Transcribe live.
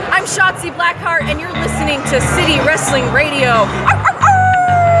Shotzi Blackheart, and you're listening to City Wrestling Radio.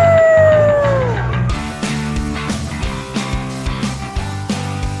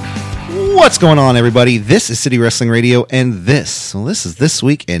 What's going on, everybody? This is City Wrestling Radio, and this is This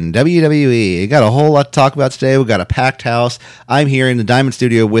Week in WWE. We got a whole lot to talk about today. We got a packed house. I'm here in the Diamond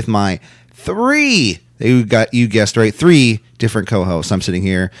Studio with my three different co-hosts. I'm sitting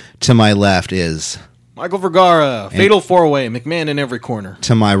here. To my left is Michael Vergara, Fatal 4-Way, McMahon in every corner.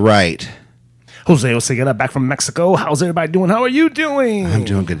 To my right, Jose Oseguera, back from Mexico. How's everybody doing? How are you doing? I'm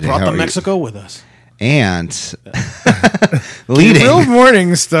doing good today. Brought How the are you? Mexico with us. And leading Gabriel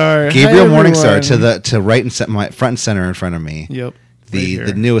Morningstar. Gabriel Hi, Morningstar everyone. to right and my front and center in front of me. Yep. The right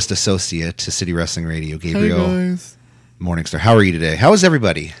here. newest associate to City Wrestling Radio, Hey Gabriel guys. Morningstar. How are you today? How is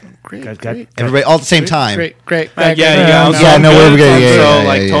everybody? Great. Good. Everybody all at the same time. Great. Yeah, no, we're good.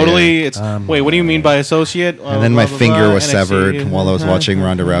 Yeah, Totally. It's wait. What do you mean by associate? And then my finger was NXT. severed while I was watching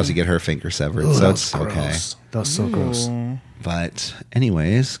Ronda Rousey get her finger severed. Ooh, So that it's was okay. gross. That was so gross. But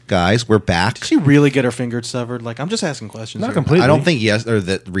anyways, guys, we're back. Did she really get her finger severed? Like, I'm just asking questions. Not here. completely. I don't think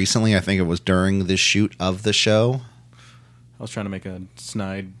that recently. I think it was during the shoot of the show. I was trying to make a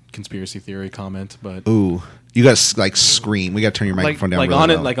snide conspiracy theory comment, but Ooh, you got to like scream. We got to turn your microphone down.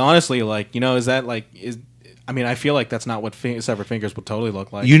 Really low. honestly, like, you know, is that like is? I mean, I feel like that's not what severed fingers would totally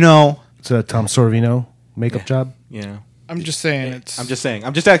look like. You know, It's a Tom Sorvino makeup job. Yeah. I'm just saying it's. I'm just saying.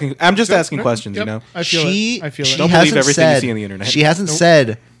 I'm just asking Yep, questions. yep. You know. I feel it. I feel she it. Don't believe hasn't everything you said, see on the internet. She hasn't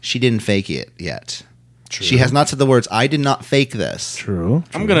said she didn't fake it yet. True. She has not said the words, "I did not fake this." True.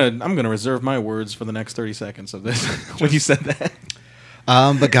 I'm gonna reserve my words for the next 30 seconds of this when you said that.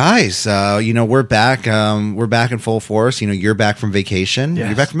 But guys, we're back. We're back in full force. You know, you're back from vacation. Yes.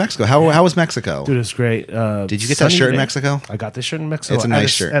 You're back from Mexico. How was Mexico? Dude, it's great. Did you get that shirt in Mexico? I got this shirt in Mexico. It's a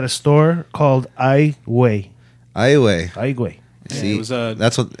nice shirt. At a store called Ai Wei. Anyway, see, it was,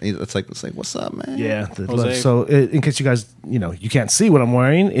 that's what it's like. It's like, what's up, man? Yeah. Jose. So, in case you guys, you can't see what I'm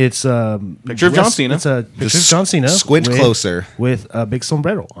wearing, it's Picture of John Cena. It's a picture of John Cena. Squint closer. With a big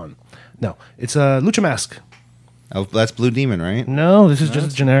sombrero on. No, it's a lucha mask. Oh, that's Blue Demon, right? No, this is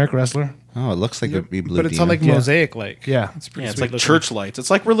just a generic wrestler. Oh, it looks like it'd be Blue but Demon. it's on like Yeah. mosaic like. Yeah. It's pretty Yeah, it's sweet like looking. church lights. It's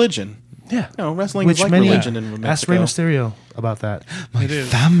like religion. Yeah. No, wrestling Which is like many religion in ask Mexico. Rey Mysterio about that. my It is.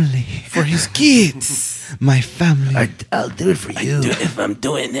 family For his kids. my family. I'll do it for you. If I'm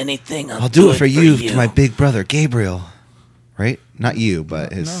doing anything, I'll do it for you, to my big brother Gabriel. Right? Not you,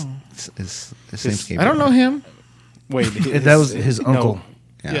 but his name's Gabriel. I don't know him. Wait, That was his uncle.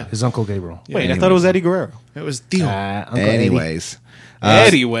 Yeah. His uncle Gabriel. Wait, Anyways. I thought it was Eddie Guerrero. It was Dio. Uncle Eddie. Anyways,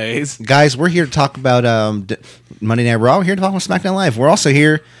 Anyways, guys, we're here to talk about Monday Night Raw. We're here to talk about SmackDown Live. We're also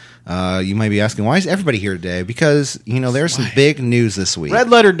here. You might be asking, why is everybody here today? Because there's some big news this week. Red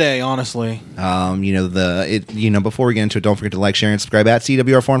Letter Day. Honestly, Before we get into it, don't forget to like, share, and subscribe at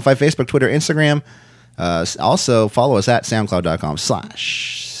CWR415 Facebook, Twitter, Instagram. Also follow us at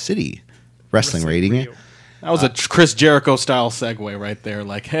SoundCloud.com/City Wrestling Rating. that was a Chris Jericho style segue right there.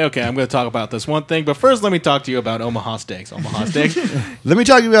 Like, hey, okay, I'm going to talk about this one thing, but first, let me talk to you about Omaha Steaks. Omaha Steaks. Let me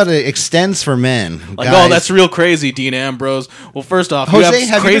talk about it extends for men. Like, Guys, oh, that's real crazy, Dean Ambrose. Well, first off, Jose, you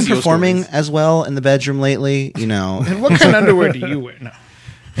have you been crazy performing stories. as well in the bedroom lately? And what kind of underwear do you wear? No.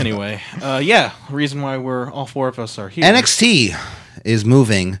 Anyway, reason why we're all four of us are here. NXT is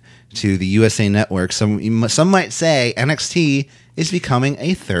moving to the USA Network. Some might say NXT is becoming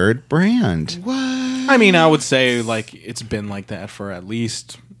a third brand. I mean, I would say like it's been like that for at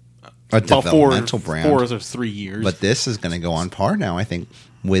least A about developmental brand. 4 or 3 years. But this is going to go on par now, I think,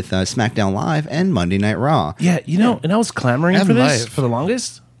 with SmackDown Live and Monday Night Raw. Yeah, and I was clamoring And for this live. for the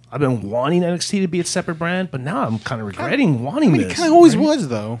longest. I've been wanting NXT to be a separate brand, but now I'm kind of regretting wanting this. it kind of always was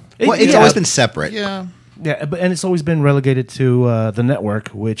though. Well, it's Yeah. always been separate. Yeah. Yeah, and it's always been relegated to the network,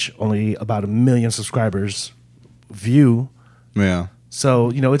 which only about 1 million subscribers view. Yeah.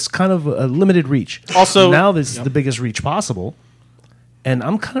 So, it's kind of a limited reach. Also- now this is Yep. the biggest reach possible. And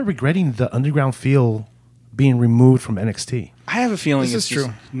I'm kind of regretting the underground feel being removed from NXT. I have a feeling This it's is just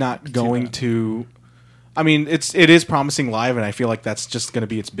true. not going to. I mean, it is promising live, and I feel like that's just going to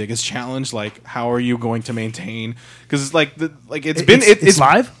be its biggest challenge. Like, how are you going to maintain? Because it's like It's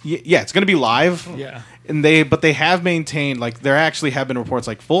live? Yeah, it's going to be live. Yeah. And they have maintained, like, there actually have been reports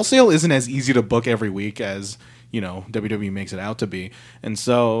like Full Sail isn't as easy to book every week as WWE makes it out to be. And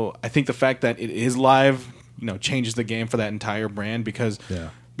so I think the fact that it is live, changes the game for that entire brand because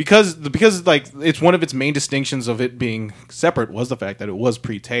like it's one of its main distinctions of it being separate was the fact that it was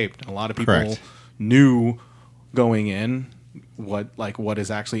pre-taped. A lot of people Correct. knew going in what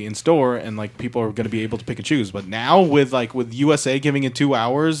is actually in store, and like people are going to be able to pick and choose. But now with USA giving it 2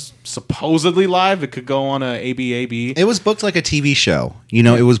 hours supposedly live, it could go on a ABAB. It was booked like a TV show.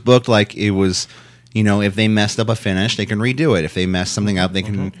 It was booked like it was. If they messed up a finish, they can redo it. If they mess something up, they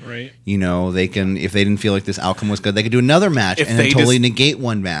can. Right. They can. If they didn't feel like this outcome was good, they could do another match If and then they totally negate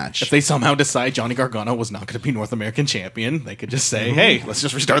one match. If they somehow decide Johnny Gargano was not going to be North American champion, they could just say, "Hey, let's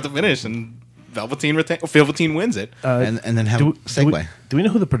just restart the finish," and Velveteen wins it. and then have segue. Do we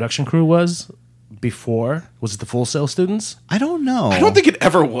know who the production crew was before? Was it the Full Sail students? I don't know. I don't think it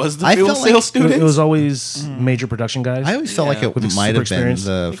ever was the I Full felt Sail like students. It was always major production guys. I always felt like it With the might super have been experience.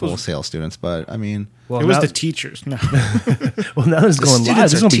 the Full Sail students, but I mean, well, It was now, the teachers. No. well, now it's going live.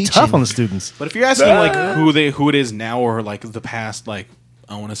 students It's are going to be tough teaching. on the students. But if you're asking like who it is now, or like the past, like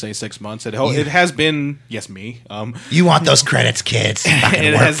I want to say 6 months, it has been me. you want those credits, kids?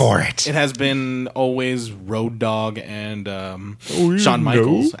 Fucking work for it. It has been always Road Dogg and Shawn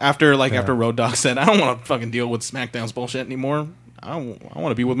Michaels. After Road Dogg said, "I don't want to fucking deal with SmackDown's bullshit anymore. I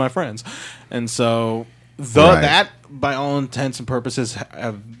want to be with my friends," and so that by all intents and purposes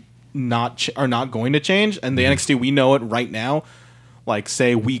are not going to change. And the NXT we know it right now, like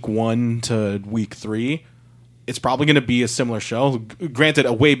say week 1 to week 3. It's probably going to be a similar show. Granted,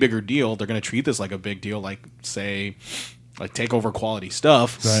 a way bigger deal. They're going to treat this like a big deal, like say, like takeover quality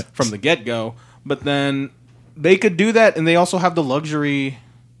stuff from the get go. But then they could do that, and they also have the luxury.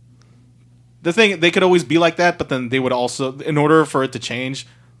 The thing they could always be like that, but then they would also, in order for it to change,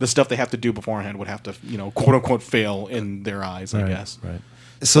 the stuff they have to do beforehand would have to, quote unquote, fail in in their eyes. I guess. Right.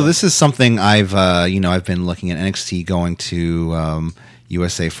 So this is something I've been looking at NXT going to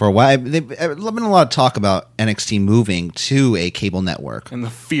USA for a while. There's been a lot of talk about NXT moving to a cable network. And the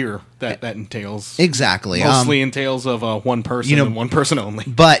fear that entails. Exactly. Mostly entails of one person and one person only.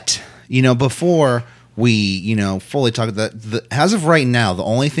 But, before we, fully talk about that, as of right now, the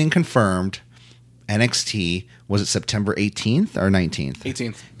only thing confirmed, NXT, was it September 18th or 19th?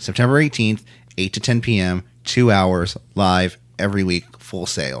 18th. September 18th, 8 to 10 p.m., 2 hours, live, every week, Full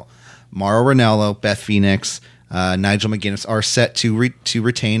Sail. Mauro Ranallo, Beth Phoenix, Nigel McGuinness are set to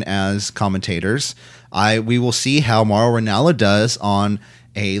retain as commentators. We will see how Mauro Ranallo does on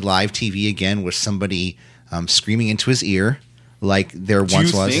a live TV again with somebody screaming into his ear like there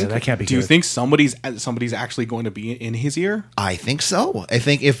once was. Yeah, that can't be Do you good. think somebody's actually going to be in his ear? I think so. I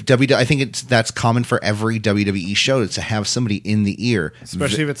think that's common for every WWE show to have somebody in the ear.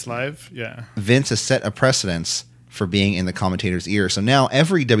 Especially if it's live. Yeah. Vince has set a precedence for being in the commentator's ear. So now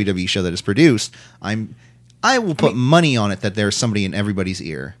every WWE show that is produced, I will put money on it that there's somebody in everybody's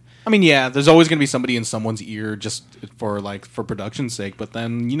ear. I mean, yeah, there's always going to be somebody in someone's ear just for production's sake. But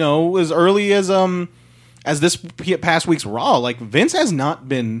then, as early as this past week's Raw, like Vince has not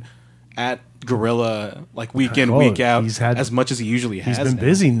been at Gorilla like week in, week out as much as he usually has. He's been now.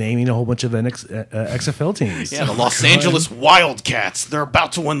 busy naming a whole bunch of XFL teams. Yeah, the Los Angeles Wildcats. They're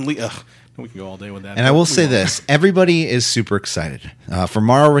about to unleash. We can go all day with that. And I will say this: everybody is super excited for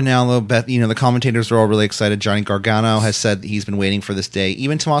Mauro Ranallo. Beth, the commentators are all really excited. Johnny Gargano has said that he's been waiting for this day.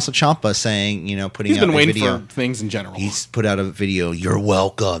 Even Tommaso Ciampa saying, putting he's out been a waiting video. for things in general. He's put out a video. You're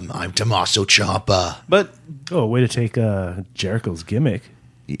welcome. I'm Tommaso Ciampa. But Oh, way to take Jericho's gimmick.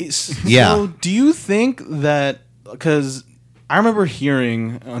 Yeah. So do you think that, because I remember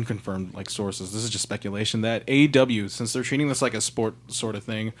hearing unconfirmed sources, this is just speculation, that AEW, since they're treating this like a sport sort of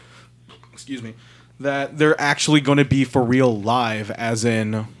thing, that they're actually going to be for real live, as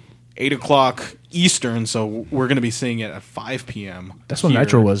in 8 o'clock Eastern, so we're going to be seeing it at 5 p.m. That's what here.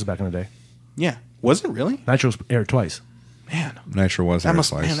 Nitro was back in the day. Yeah. Was it really? Nitro's aired twice. Man. Nitro was That there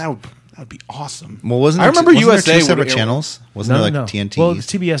twice. that would be awesome. Well, wasn't I there remember wasn't USA there two separate would air- channels? Wasn't there TNT? Well, East?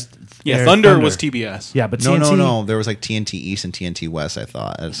 TBS. Yeah, aired Thunder was TBS. Yeah, but No, TNT, no. There was TNT East and TNT West, I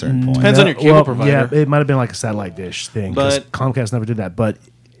thought, at a certain point. Depends on your cable provider. Yeah, it might have been like a satellite dish thing. Because But- Comcast never did that. But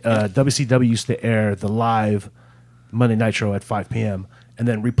WCW used to air the live Monday Nitro at 5 p.m. and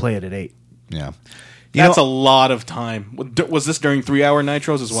then replay it at 8. Yeah. That's a lot of time. Was this during 3-hour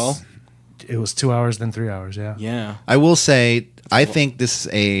Nitros as well? It was 2 hours, then 3 hours. Yeah. Yeah. I will say, I think this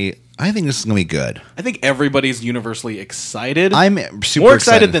is going to be good. I think everybody's universally excited. I'm super more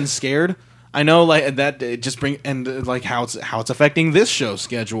excited than scared. I know, that it just how it's affecting this show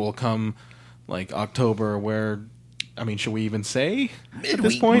schedule come October. Where, I mean, should we even say at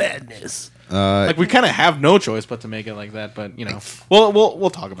this point? Madness. We kind of have no choice but to make it like that. But we'll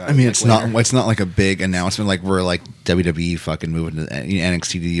talk about it. I mean, it's later. not like a big announcement like we're WWE fucking moving to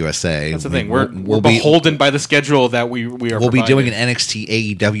NXT to the USA. That's the thing. We're beholden by the schedule that we are. We'll be provided. doing an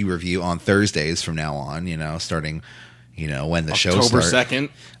NXT AEW review on Thursdays from now on. Starting when the show October starts. 2nd.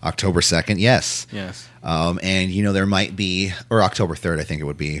 October 2nd, yes. Yes. And there might be, or October 3rd, I think it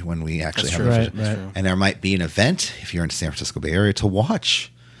would be when we actually That's have true. a Right, That's right. true. And there might be an event if you're in the San Francisco Bay Area to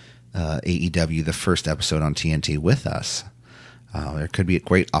watch AEW, the first episode on TNT with us. There could be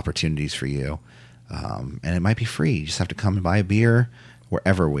great opportunities for you. And it might be free. You just have to come and buy a beer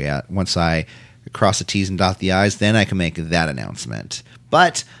wherever we're at. Once I cross the T's and dot the I's, then I can make that announcement.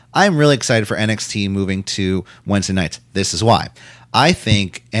 But I'm really excited for NXT moving to Wednesday nights. This is why. I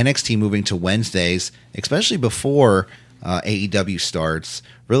think NXT moving to Wednesdays, especially before AEW starts,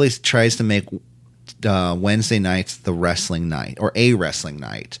 really tries to make Wednesday nights the wrestling night or a wrestling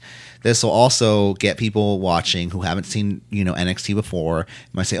night. This will also get people watching who haven't seen NXT before.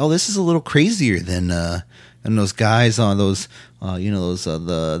 Might say, "Oh, this is a little crazier than those guys on those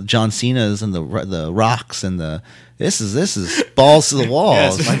the John Cena's and the Rocks and the this is balls to the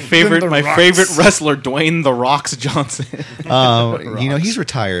walls." Yes, my favorite wrestler, Dwayne "The Rocks" Johnson. He's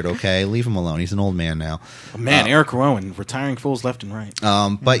retired. Okay, leave him alone. He's an old man now. Man, Eric Rowan retiring fools left and right.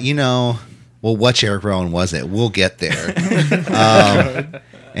 But well, which Eric Rowan was it? We'll get there.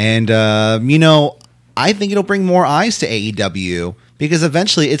 I think it'll bring more eyes to AEW because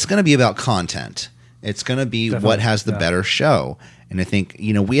eventually it's going to be about content. It's going to be what has the better show. And I think,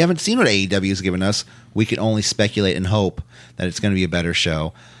 we haven't seen what AEW has given us. We can only speculate and hope that it's going to be a better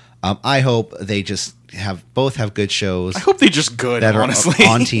show. I hope they just both have good shows. I hope they just good, that honestly.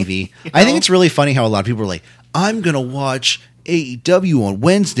 are on TV. I think it's really funny how a lot of people are like, I'm going to watch AEW on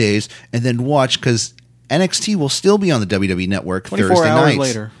Wednesdays and then watch because NXT will still be on the WWE Network 24 Thursday hours nights.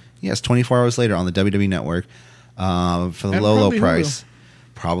 later. Yes, 24 hours later on the WWE Network for the low probably price.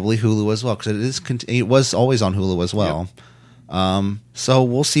 Probably Hulu as well because it was always on Hulu as well. So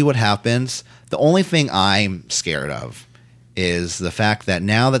we'll see what happens. The only thing I'm scared of is the fact that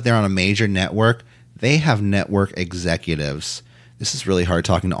now that they're on a major network, they have network executives. This is really hard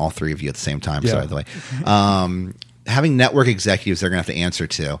talking to all three of you at the same time. Yeah. Sorry, by the way. Having network executives they're going to have to answer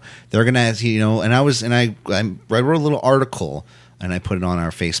to. They're going to ask, and I wrote a little article and I put it on our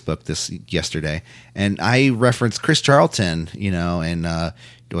Facebook yesterday. And I referenced Chris Charlton, and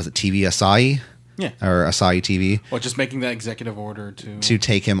was it TV Asahi? Yeah. Or Asahi TV. Well, just making that executive order to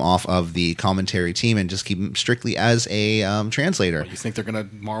take him off of the commentary team and just keep him strictly as a translator. You think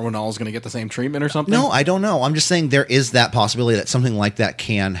Marwan All's going to get the same treatment or something? No, I don't know. I'm just saying there is that possibility that something like that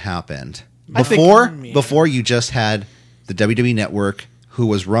can happen. I think- Before you just had the WWE Network, who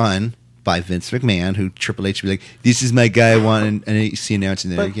was run by Vince McMahon, who Triple H would be like, "This is my guy," and he's announcing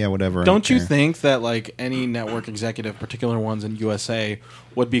that, But yeah, whatever. I Don't you care. think that any network executive, particular ones in USA,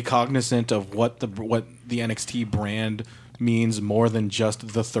 would be cognizant of what the NXT brand means more than just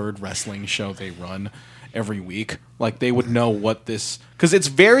the third wrestling show they run every week? Like they would know what this because it's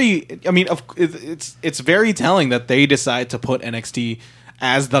very. I mean, it's very telling that they decide to put NXT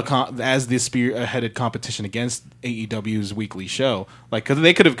as the spearheaded competition against AEW's weekly show. Like because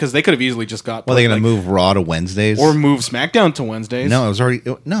they could have easily just got. Well, they're going to move Raw to Wednesdays or move SmackDown to Wednesdays. No, it was already.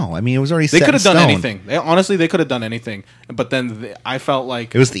 No, I mean it was already. They set could have in done stone. anything. They could have done anything. But then I felt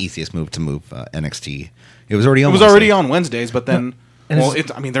like It was the easiest move to move NXT. It was already on. it was Wednesday. already on Wednesdays. But then,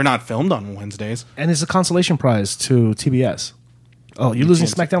 And they're not filmed on Wednesdays. And it's a consolation prize to TBS. Oh, you're losing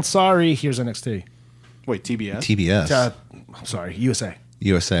SmackDown. Sorry, here's NXT. Wait, TBS. TBS. Sorry, USA.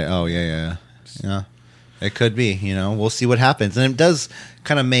 USA. Oh yeah. It could be. We'll see what happens, and it does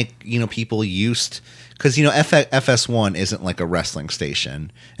kind of make people used because FS1 isn't like a wrestling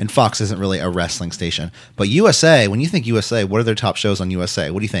station, and Fox isn't really a wrestling station. But USA, when you think USA, what are their top shows on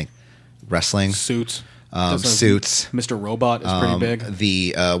USA? What do you think? Wrestling, Suits. Suits. Mr. Robot is pretty big.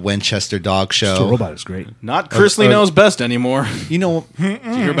 The Winchester Dog Show. Still Robot is great. Not Chrisley knows best anymore. You know, Did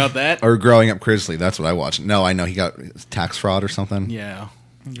you hear about that? or Growing Up Grizzly. That's what I watched. No, I know he got tax fraud or something. Yeah.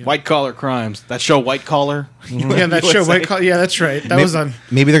 White Collar Crimes. That show, White Collar. Yeah, that show. Yeah, that's right. That was on.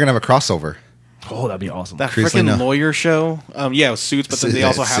 Maybe they're gonna have a crossover. Oh, that'd be awesome. That Chrisley, freaking no. lawyer show. Yeah, it was Suits, but then they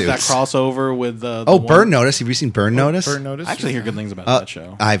also have that Suits. crossover with the Oh, one- Burn Notice. Have you seen Burn Notice? Burn Notice. I actually hear good things about that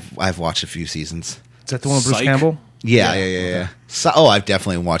show. I've watched a few seasons. Is that the one with Bruce Psych. Campbell? Yeah. So, I've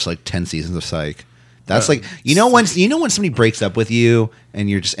definitely watched like 10 seasons of Psych. That's when somebody breaks up with you and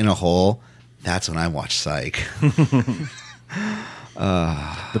you're just in a hole. That's when I watch Psych.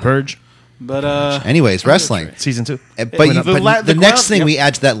 The Purge, But Anyways, wrestling. season 2. But the the next ground- thing yep. we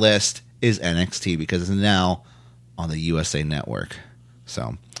add to that list is NXT because it's now on the USA Network.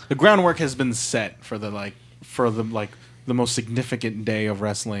 So the groundwork has been set for the most significant day of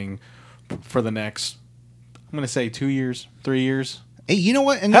wrestling for the next, I'm going to say 2 years, 3 years. hey, you know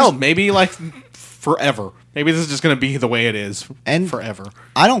what? And Hell, maybe forever. Maybe this is just going to be the way it is And- forever.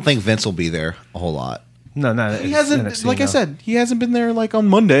 I don't think Vince will be there a whole lot, No, no, He hasn't. NXT, like I no. said, he hasn't been there like on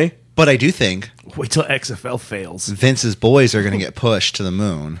Monday. But I do think Wait till XFL fails. Vince's boys are going to get pushed to the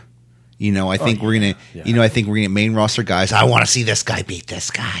moon. You know, I think we're gonna. Yeah. You know, I think we're gonna get main roster guys. I want to see this guy beat this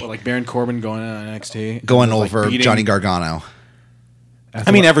guy. Well, like Baron Corbin going on NXT, Going like, over beating- Johnny Gargano.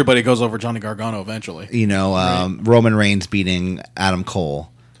 I mean, everybody goes over Johnny Gargano eventually. You know, Roman Reigns beating Adam Cole.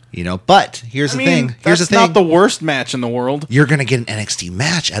 You know, but here's the thing. Here's the That's thing. not the worst match in the world. You're gonna get an NXT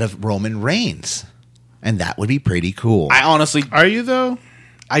match out of Roman Reigns, and that would be pretty cool. I honestly, Are you though?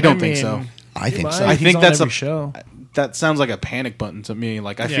 I don't I think mean- so. I think Might. so. I He's think on that's every a show. That sounds like a panic button to me.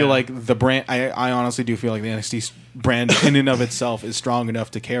 Like I feel Yeah. like the brand. I honestly do feel like the NXT brand in and of itself is strong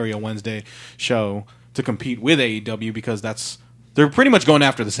enough to carry a Wednesday show to compete with AEW because they're pretty much going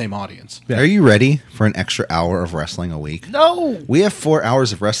after the same audience. Are you ready for an extra hour of wrestling a week? No. We have 4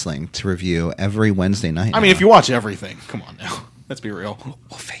 hours of wrestling to review every Wednesday night. I mean, if you watch everything, come on now. Let's be real.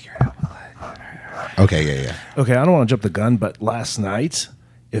 we'll figure it out. Okay, yeah. Okay, I don't want to jump the gun, but last night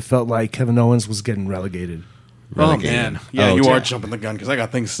it felt like Kevin Owens was getting relegated. Relegated. Oh man, yeah, Oh, you yeah. are jumping the gun because I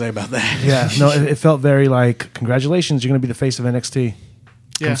got things to say about that. Yeah, no, it felt very like, congratulations, you're going to be the face of NXT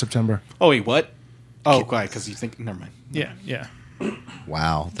Yeah. come September. Oh wait, what? Oh, quiet, because you think. Never mind. Yeah, yeah.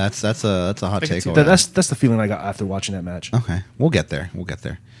 Wow, that's a hot I can take. see over That's the feeling I got after watching that match. Okay, we'll get there.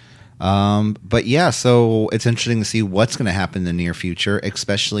 But yeah, so it's interesting to see what's going to happen in the near future,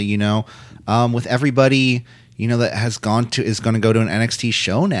 especially with everybody that is going to go to an NXT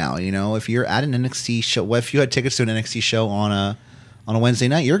show now. If you're at an NXT show, what if you had tickets to an NXT show on a Wednesday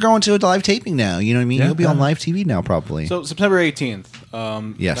night? You're going to a live taping now. You know what I mean? Yeah, You'll be on yeah. live TV now, probably. So September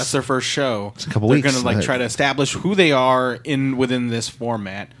 18th. Yes. That's their first show. It's a couple They're weeks. going to try to establish who they are within this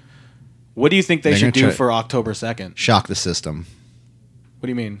format. What do you think they They're should gonna do try- for October 2nd? Shock the system. What do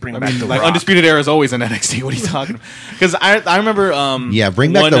you mean? Bring I back mean, The like Rock. Undisputed Era is always in NXT. What are you talking about? Because I remember. Yeah,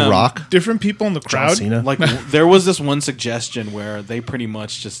 bring back one, The Rock. Different people in the John crowd. Cena. Like there was this one suggestion where they pretty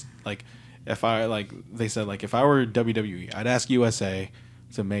much just like they said if I were WWE, I'd ask USA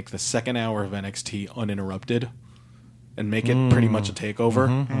to make the second hour of NXT uninterrupted and make it pretty much a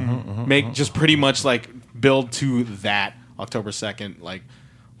takeover. Make just pretty much build to that October 2nd, like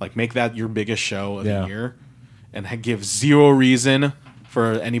make that your biggest show of Yeah. the year, and give zero reason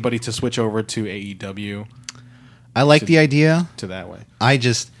for anybody to switch over to AEW I like the idea. to that way.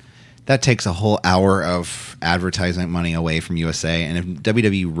 That takes a whole hour of advertising money away from USA, and if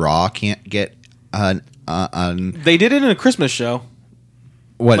WWE Raw can't get They did it in a Christmas show.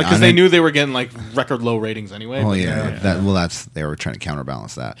 what Because they knew they were getting record low ratings anyway. Oh but- yeah, they were trying to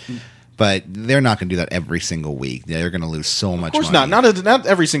counterbalance that, but they're not going to do that every single week. They're going to lose so much. Of course money. not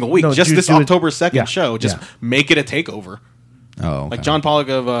every single week. No, just do this it- October 2nd yeah, show. Just yeah. make it a takeover. Oh, okay. Like John Pollock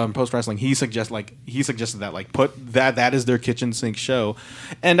of Post Wrestling, he suggested that put that is their kitchen sink show,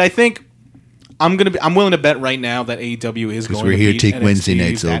 and I think I'm willing to bet right now that AEW is going we're to here to beat take NXT Wednesday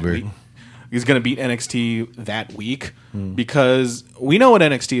nights that over. week. He's going to beat NXT that week because we know what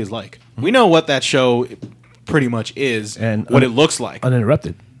NXT is like. We know what that show pretty much is And what it looks like,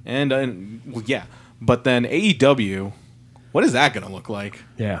 Uninterrupted. and well, yeah. But then AEW, what is that going to look like?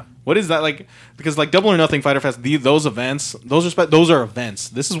 Yeah. What is that like? Because Double or Nothing, Fyter Fest, those events, those are events.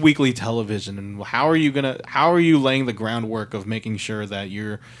 This is weekly television, and how are you laying the groundwork of making sure that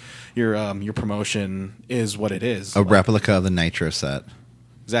your promotion is what it is? A replica of the Nitro set.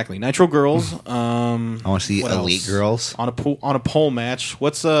 Exactly, Nitro Girls. I want to see what Elite else? Girls. on a pole match.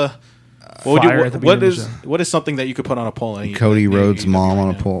 What's Fire at the beginning of the show. what is something that you could put on a pole? Cody Rhodes' AEW mom right on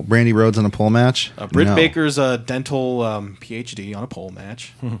a now? pole. Brandy Rhodes on a pole match. Britt No. Baker's dental PhD on a pole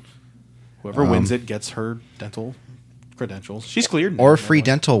match. Whoever wins it gets her dental credentials. She's cleared. Or now, free by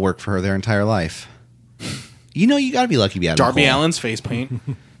the way. dental work for her their entire life. You got to be lucky to be Adam Darby Cole, Allin's face paint.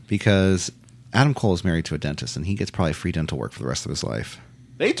 because Adam Cole is married to a dentist, and he gets probably free dental work for the rest of his life.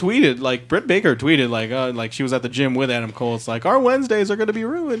 They tweeted, Britt Baker tweeted, like she was at the gym with Adam Cole. It's like, our Wednesdays are going to be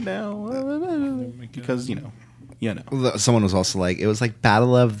ruined now. Because, Someone was also like, it was like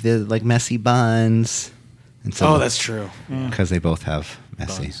battle of the messy buns. And Oh, that's true. because they both have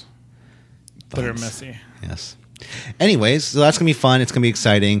messy. Buns. But are buns. messy. Yes. Anyways, so that's going to be fun. It's going to be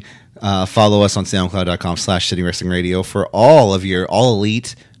exciting. Follow us on soundcloud.com/City Wrestling Radio for all of your All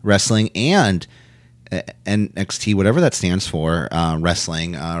Elite Wrestling and NXT, whatever that stands for,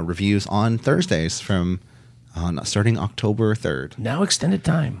 wrestling reviews on Thursdays from starting October 3rd. Now extended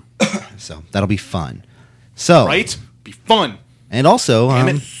time. So that'll be fun. So Right? Be fun. And also, Damn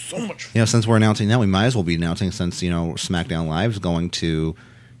it. So much. since we're announcing that, we might as well be announcing since SmackDown Live is going to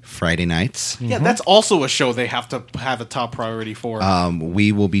Friday nights. Yeah, that's also a show they have to have a top priority for.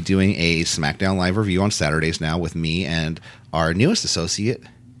 We will be doing a SmackDown Live review on Saturdays now with me and our newest associate,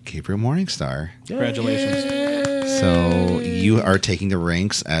 Gabriel Morningstar. Congratulations. So you are taking the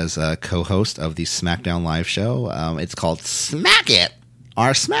ranks as a co-host of the SmackDown Live show. It's called Smack It,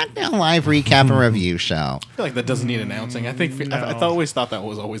 our SmackDown Live recap and review show. I feel like that doesn't need announcing. I think always thought that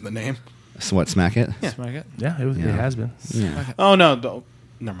was always the name. So what, Smack It? Smack it. Yeah, it has been. Oh no,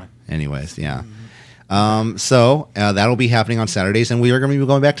 never mind. Anyways, yeah. So that'll be happening on Saturdays, and we are going to be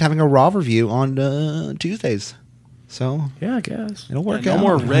going back to having a Raw review on Tuesdays. So Yeah, I guess. it'll work No out.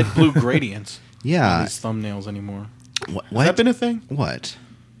 more red blue gradients. Yeah. on these thumbnails anymore. What? Has that been a thing? What?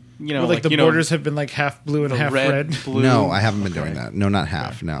 You know, Well, like the you borders have been like half blue and the half red. blue. No, I haven't been Okay. doing that. No, not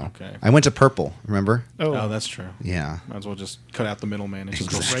half. No. Okay. I went to purple. Remember? Oh, that's true. Yeah. Might as well just cut out the middleman and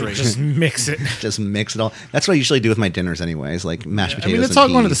just go Right, straight. just mix it. Just mix it all. That's what I usually do with my dinners, anyways. Like mashed I potatoes. mean, it's and all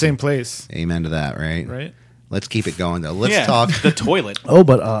going to the peas. same place, Amen to that, right? right? Let's keep it going though. Let's yeah, talk. the toilet. Oh,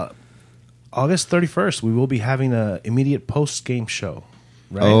 but August 31st, we will be having an immediate post-game show.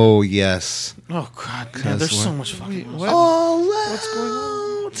 Right? Oh yes. Oh God, yeah, there's so what- much fucking. What? All What's going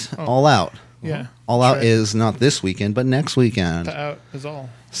on? All out. Yeah. All out Right. is not this weekend, but next weekend. The out is all.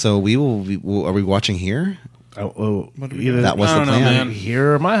 So we will. Are we watching here? Oh, What do we either got? That was I the don't know, plan. man.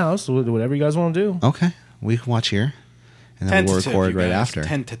 here or my house, whatever you guys want to do. Okay, we can watch here, and then we'll Tentative, record you right guys. after.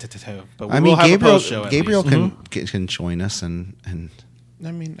 Tentative. But we I will mean, have a Gabriel. post show. Gabriel can join us and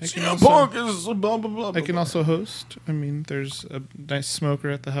I mean, I can CM also, Punk is blah, blah, blah, I can blah. also host. I mean, there's a nice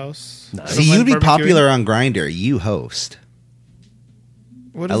smoker at the house. Nice. I see. don't You'd be mind barbecuing. popular on Grinder. You host.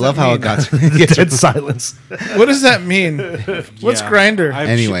 What I does love that how mean? it got. Dead silence. What does that mean? What's Yeah. Grinder?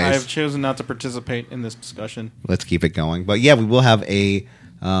 Anyways. I've chosen not to participate in this discussion. Let's keep it going. But yeah, we will have a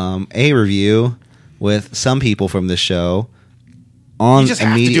review with some people from the show on You just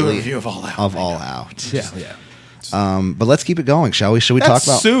have to do a immediately review of All Out. of All Out. Yeah, yeah. But let's keep it going, shall we? Should we That's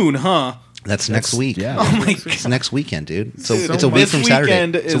talk about soon, huh? that's next week? Yeah. Oh my It's God. next weekend, dude. So Dude, it's a week this from Saturday.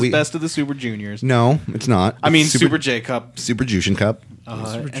 weekend It's a is week- Best of the Super Juniors. No, it's not. I mean, It's Super J Cup. Super Jushin Cup,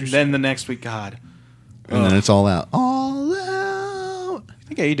 And then the next week, God. and then it's All Out. All Out.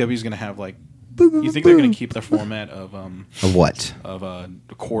 I think AEW is going to have, like, you think they're going to keep their format of Of what?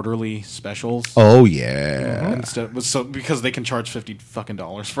 quarterly specials? Oh yeah. Instead, so because they can charge $50 fucking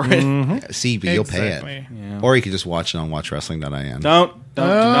for it. See, but you'll pay Exactly. it, Yeah. or you can just watch it on WatchWrestling.in. Do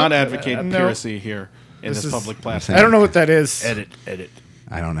not advocate no. piracy here in This this is- public platform. I don't know what that is. Edit.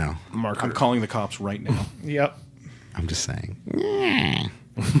 I don't know. Marker. I'm calling the cops right now. Yep. I'm just saying.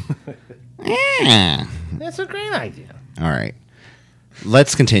 That's a great idea. All right.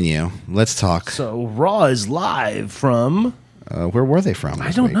 Let's continue. Let's talk. So Raw is live from. Where were they from? I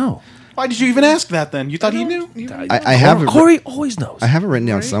this don't week? know. Why did you even ask that then? You thought he knew? I have it. Corey always knows. I have it written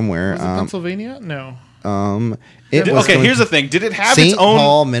down Right? somewhere. Was it Pennsylvania? No. It was Okay, going- here's the thing. Did it have St. its own?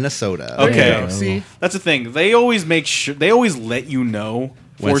 Paul, Minnesota. Okay. Yeah, see? That's the thing. They always make sure. They always let you know,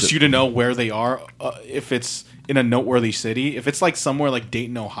 When's force it- you to know where they are. If it's in a noteworthy city, if it's like somewhere like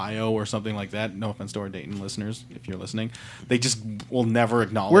Dayton, Ohio, or something like that. No offense to our Dayton listeners, if you're listening, they just will never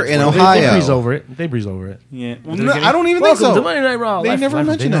acknowledge. We're in where They Ohio. breeze over it. They breeze over it. Yeah, well, They're no, getting- I don't even Welcome think so. to Monday Night Raw. They Live- never live from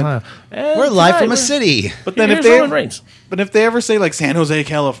mention Dayton, it. Ohio. And We're live tonight from a we're- city. But then Here's if they, Roman Reigns. but if they ever say like San Jose,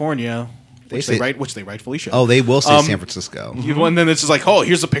 California, which say- they rightfully should. Oh, they will say San Francisco. And then it's just like, oh,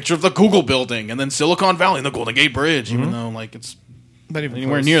 here's a picture of the Google building, and then Silicon Valley and the Golden Gate Bridge, even though like it's Not even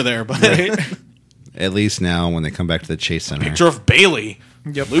anywhere close. near there. But At least now, when they come back to the Chase Center, picture of Bailey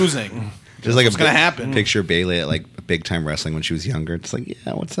Yep. losing. there's like What's a gonna happen? picture of Bailey at like big time wrestling when she was younger. It's like,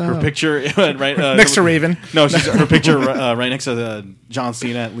 yeah, what's up? Her picture right Next to Raven. No, she's her picture right next to John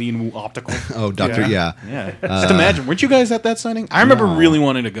Cena at Lean Woo Optical. Oh, Doctor, Yeah. yeah. Yeah, just imagine. Weren't you guys at that signing? I remember really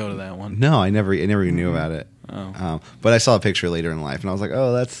wanting to go to that one. No, I never even knew about it. But I saw a picture later in life, and I was like,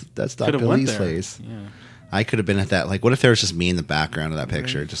 oh, that's Dr. Could've went Lee's there. face. Yeah. I could have been at that. Like, what if there was just me in the background of that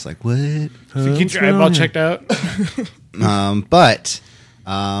picture? Just like, what? If you get your eyeball checked out.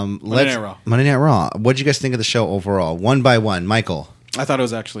 Let's Night Raw. Monday Night Raw. What did you guys think of the show overall, one by one? Michael. I thought it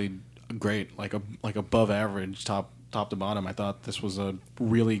was actually great, like above average, top to bottom. I thought this was a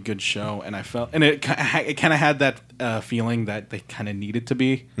really good show, and I felt, and it kind of had that feeling that they kind of needed to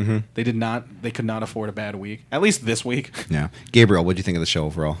be. Mm-hmm. They could not afford a bad week, at least this week. Yeah, Gabriel. What did you think of the show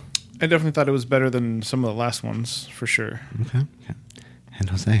overall? I definitely thought it was better than some of the last ones, for sure. Okay. And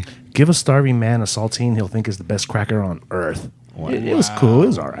Jose. Give a starving man a saltine, he'll think is the best cracker on earth. It was cool. It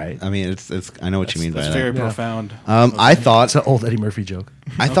was all right. I mean, it's. I know what you mean by That's that. very profound. I thought It's an old Eddie Murphy joke.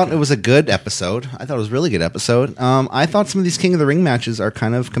 I thought it was a good episode. I thought it was a really good episode. I thought some of these King of the Ring matches are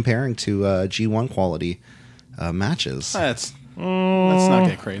kind of comparing to G1 quality matches. Let's not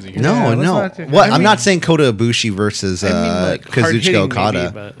get crazy here. No, Yeah, let's no. not take- What? I I'm mean- not saying Kota Ibushi versus I mean, like, Kazuchika hard-hitting Okada,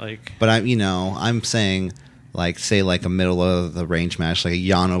 maybe, but like, but I'm saying like say like a middle of the range match, like a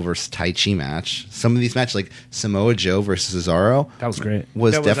Yano versus Tai Chi match. Some of these matches, like Samoa Joe versus Cesaro, That was great.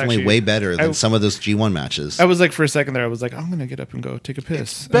 was That was definitely actually- way better than I- some of those G1 matches. I was like, for a second there, I was like, I'm gonna get up and go take a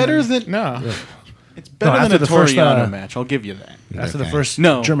piss. better And then- than- no. It's better after than a the first, Toriano match. I'll give you that. After the Okay. first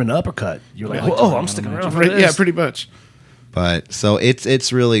No. German uppercut, you're like, I like oh, Toriano I'm sticking around matches. for Right, this. yeah, pretty much. But so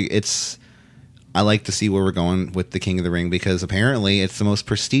it's really I like to see where we're going with the King of the Ring because apparently it's the most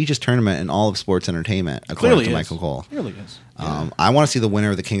prestigious tournament in all of sports entertainment, according Clearly to is. Michael Cole. Clearly is. I want to see the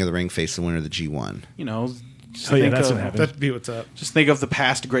winner of the King of the Ring face the winner of the G1. You know, just Oh, yeah, think that's of- what happened. That'd be what's up. Just think of the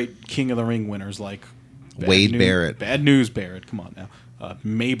past great King of the Ring winners like Wade Barrett. Bad News Barrett. Come on now.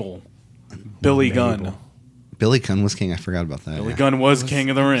 Mabel. Billy Gunn. Billy Gunn was king. I forgot about that. Billy Gunn was King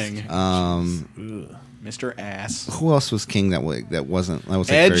of the Ring. Um, Mr. Ass. who else was king that wasn't? That was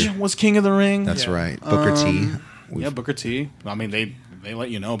like Edge very- was King of the Ring. that's Yeah. right. Booker T. Yeah, Booker T. I mean, they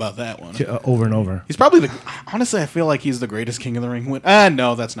let you know about that one. Over and over. He's probably honestly, I feel like he's the greatest King of the Ring win.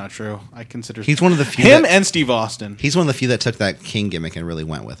 No, that's not true. I consider He's one of the few him that- and Steve Austin. He's one of the few that took that king gimmick and really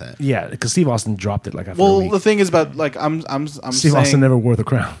went with it. Yeah, because Steve Austin dropped it like after a Well, week. the thing is about like I'm Steve saying, Austin never wore the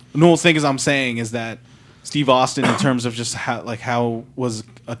crown. No, the thing is I'm saying is that Steve Austin, in terms of just how was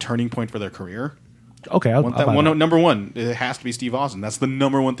a turning point for their career. Okay, I'll buy that. Number one, it has to be Steve Austin. That's the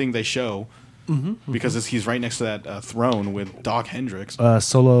number one thing they show because he's right next to that throne with Doc Hendricks,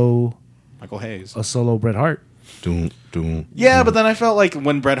 Solo Michael Hayes. a solo Bret Hart. Doom, doom. Yeah, but then I felt like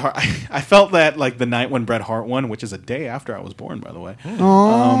when Bret Hart, I felt that like the night when Bret Hart won, which is a day after I was born, by the way.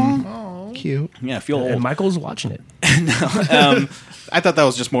 Cute. Yeah, I feel And old. Michael's watching it. I thought that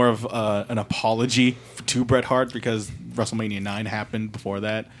was just more of an apology to Bret Hart because WrestleMania 9 happened before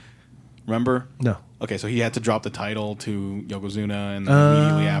that. Remember? No. Okay, so he had to drop the title to Yokozuna, and then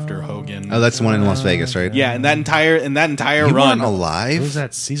immediately after Hogan. Oh, that's the one in Las Vegas, right? Yeah, and that entire You run. weren't alive Was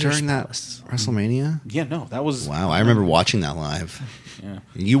that Caesar's during that Palace? WrestleMania? Yeah, no, that was. Wow, I remember watching that live. Yeah,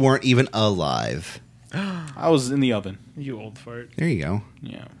 You weren't even alive. I was in the oven. You old fart. There you go.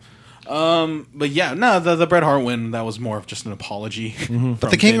 Yeah. But yeah, no, the Bret Hart win, that was more of just an apology.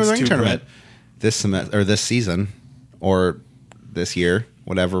 But the King of the Ring tournament this semester or this season or this year,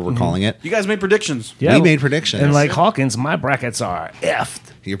 whatever we're calling it. You guys made predictions. Yeah, We made predictions. And like Hawkins, my brackets are effed.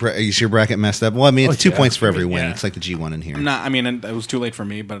 Is your bracket messed up? Well, I mean, it's 2 yeah. points for every win. Yeah. It's like the G1 in here. I mean, it was too late for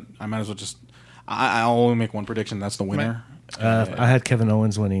me, but I might as well just. I'll only make one prediction. That's the winner. I had Kevin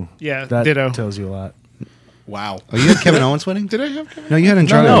Owens winning. Yeah, that ditto. tells you a lot. Wow. Oh, you had Kevin Owens winning? Did I have Kevin? No, you had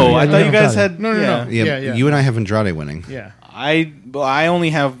Andrade No, winning. I thought you guys Andrade. had. No. yeah. Yeah, you and I have Andrade winning. Yeah. I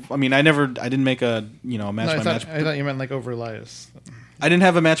only have. I mean, I didn't make a a match No, by match. I thought you meant like over Elias. I didn't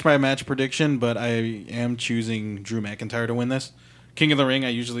have a match by match prediction, but I am choosing Drew McIntyre to win this. King of the Ring, I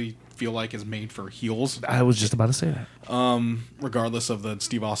usually feel like is made for heels, I was just about to say that. regardless of the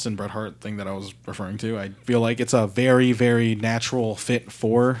Steve Austin Bret Hart thing that I was referring to. I feel like it's a very, very natural fit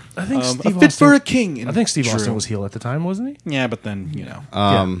for. I think a Steve fit Austin, for a king. I think Steve True. Austin was heel at the time, wasn't he? Yeah, but then Yeah,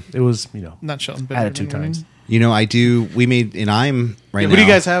 it was, Not Shelton Benjamin. added 2 times. You know, I do. We made, and I'm right Yeah, now. who do you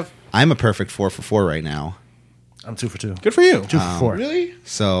guys have? I'm a perfect 4 for 4 right now. I'm 2 for 2. Good for you. 2 for 4. Really?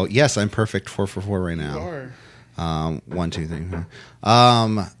 So yes, I'm perfect 4 for 4 right now. Or 1, 2, 3. 4.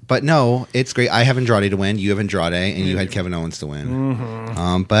 But no, it's great. I have Andrade to win. You have Andrade, and you had Kevin Owens to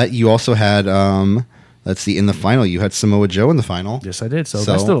win. But you also had, let's see, in the final, you had Samoa Joe in the final. Yes, I did. So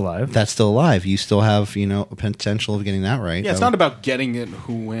that's still alive. That's still alive. You still have, a potential of getting that right. Yeah, it's not about getting it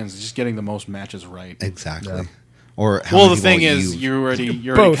who wins. It's just getting the most matches right. exactly. Yeah. Or how Well, many the thing people is, you're already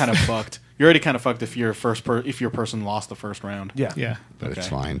Both. kind of fucked. You're already kind of fucked if your if your person lost the first round. Yeah. yeah. but okay. it's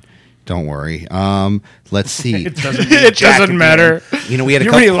fine. Don't worry. Let's see. It doesn't, It doesn't matter. We had a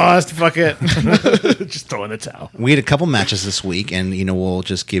You couple. already lost. Fuck it. just throw in the towel. We had a couple matches this week, and we'll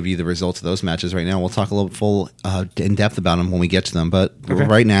just give you the results of those matches right now. We'll talk a little full in depth about them when we get to them. But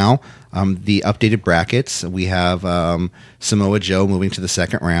right now, the updated brackets, we have Samoa Joe moving to the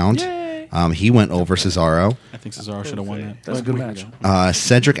second round. He went over Cesaro. I think Cesaro should have won that. That's a good week match. ago.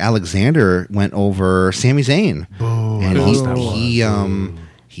 Cedric Alexander went over Sami Zayn. And And I lost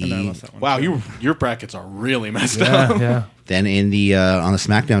that one. Wow, your brackets are really messed Yeah, up. yeah. Then in the on the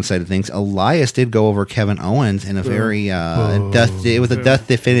SmackDown side of things, Elias did go over Kevin Owens in a very dusty. It was a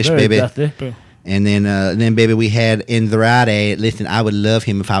dusty finish, Very baby. dusty. Boo. And then, baby, we had Andrade. Listen, I would love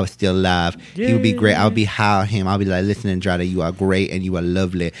him if I was still alive. He would be great. I would be high on him. I'll be like, listen, Andrade, you are great and you are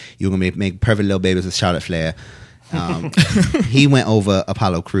lovely. You're going to make perfect little babies with Charlotte Flair. He went over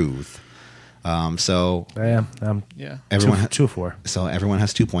Apollo Crews. So I am. I'm Yeah. everyone, two of four. so everyone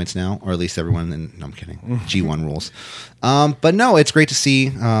has 2 points now, or at least everyone. No, I'm kidding. G1 rules. But no, it's great to see.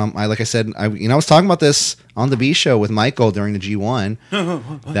 Like I said, I was talking about this on the B show with Michael during the G1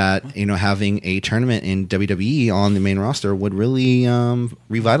 that having a tournament in WWE on the main roster would really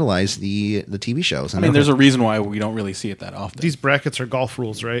revitalize the TV shows. I mean, there's a reason why we don't really see it that often. These brackets are golf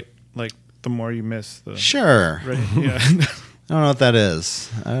rules, right? Like the more you miss, the sure. right. Yeah. I don't know what that is.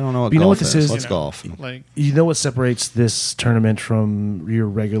 I don't know what You know golf what this is? What's golf? Like You know what separates this tournament from your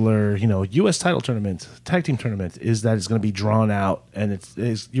regular, U.S. title tournament, tag team tournament, is that it's going to be drawn out and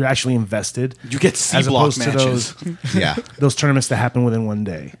you're actually invested. You get as C-block opposed to matches. Yeah, those tournaments that happen within one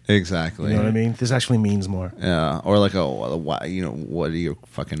day. exactly. You know what I mean? This actually means more. Yeah, or like what are you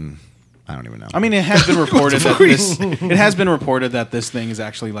fucking? I don't even know. I mean, it has been reported that this thing is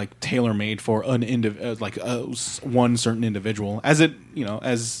actually like tailor made for an one certain individual, as it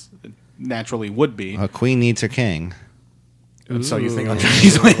as it naturally would be. a queen needs her king. So you think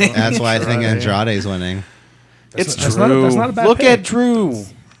Andrade's winning? That's why I think Andrade's winning. It's that's true. that's not a bad Look pick. at Drew.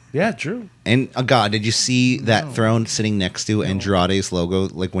 Yeah, true. And God, did you see that throne sitting next to Andrade's logo?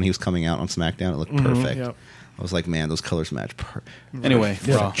 Like when he was coming out on SmackDown, it looked perfect. Yep. I was like, man, those colors match. Anyway,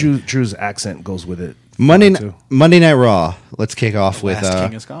 Yeah, Raw. Drew's accent goes with it. Monday too. Night Raw. Let's kick off with Last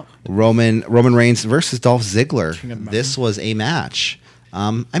King of Scotland. Roman Reigns versus Dolph Ziggler. of This was a match.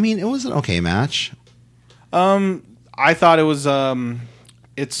 I mean, it was an okay match. I thought it was.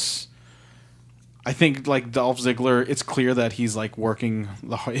 It's. I think like Dolph Ziggler, it's clear that he's like working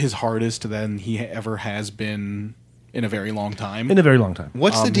his hardest than he ever has been in a very long time. In a very long time.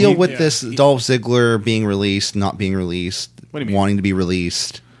 What's the deal with yeah. this Dolph Ziggler being released, not being released, What do you mean? wanting to be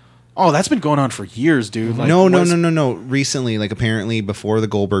released? Oh, that's been going on for years, dude. Like, No. was- Recently, like apparently before the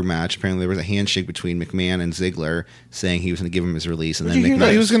Goldberg match, apparently there was a handshake between McMahon and Ziggler saying he was going to give him his release, and then no,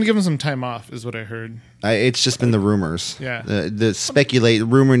 McMahon. he was going to give him some time off, is what I heard. It's just been the rumors. Yeah. The speculate,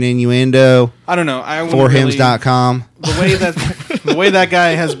 rumor and innuendo. I don't know. I wouldn't really- Forhims.com. the way that guy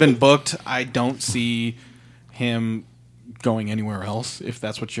has been booked, I don't see him going anywhere else. If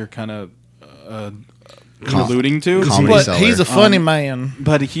that's what you're kind of alluding to. Comedy But seller. he's a funny man.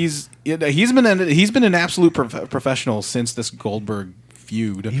 But he's been an absolute professional since this Goldberg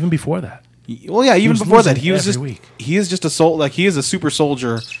feud. Even before that. Well, yeah, even was before that, losing he was every just week. he is just a soul. Like he is a super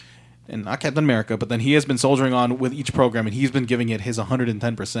soldier, and not Captain America. But then he has been soldiering on with each program, and he's been giving it his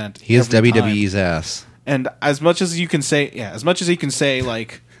 110%. He is every time. WWE's ass. And as much as you can say,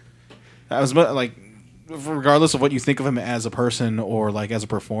 like, regardless of what you think of him as a person or like as a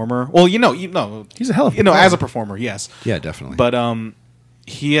performer. Well, He's a hell of a as performer. a performer, yes. Yeah, definitely. But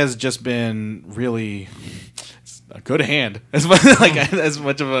he has just been really a good hand. As much as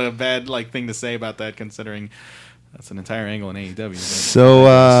much of a bad thing to say about that, considering that's an entire angle in AEW.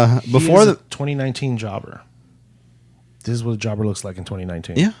 So before He is the a 2019 jobber. This is what a jobber looks like in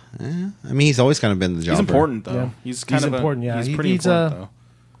 2019. yeah, I mean he's always kind of been the jobber. He's important though. Yeah. He's kind He's of important, yeah. He's He pretty needs important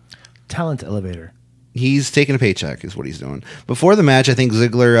though. Talent elevator. He's taking a paycheck, is what he's doing. Before the match, I think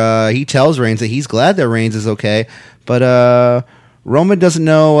Ziggler he tells Reigns that he's glad that Reigns is okay, but Roman doesn't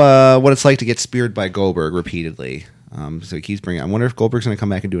know what it's like to get speared by Goldberg repeatedly. So he keeps bringing. I wonder if Goldberg's going to come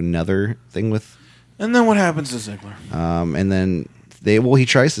back and do another thing with. And then what happens to Ziggler? And then he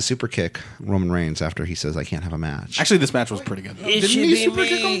tries to super kick Roman Reigns after he says I can't have a match. Actually, this match was pretty good. It should be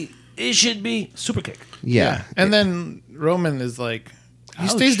me. It should be super kick. yeah. And then Roman is like, he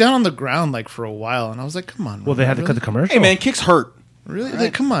stays down on the ground for a while, and I was like, come on. Well, they had to cut the commercial. Hey man, kicks hurt. Really?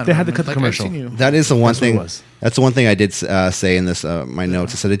 Like, come on. They had to Roman. cut the I've commercial. seen you. That is the one That's what it thing. was. That's the one thing I did say in this my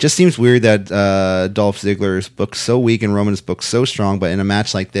notes. I said it just seems weird that Dolph Ziggler's booked so weak and Roman's booked so strong, but in a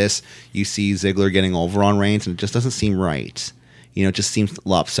match like this, you see Ziggler getting over on Reigns, and it just doesn't seem right. It just seems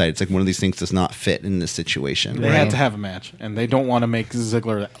lopsided. It's like one of these things does not fit in this situation. They had to have a match, and they don't want to make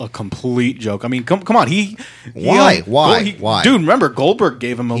Ziggler a complete joke. I mean, come on, Why? Dude, remember Goldberg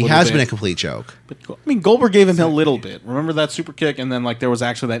gave him a He little has bit. been a complete joke. But, I mean, Goldberg gave him a little bit. Remember that super kick, and then there was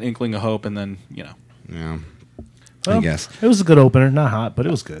actually that inkling of hope, and then Yeah, Well, I guess. It was a good opener. Not hot, but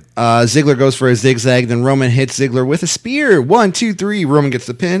it was good. Ziggler goes for a zigzag, then Roman hits Ziggler with a spear. 1, 2, 3. Roman gets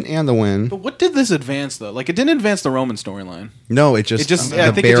the pin and the win. But what did this advance though? It didn't advance the Roman storyline. No, it just I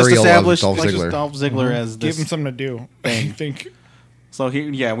the think it just burial established of Dolph just Ziggler. Dolph Ziggler as Give this him something to do. I think. So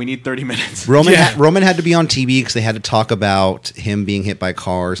we need 30 minutes. Roman had to be on TV because they had to talk about him being hit by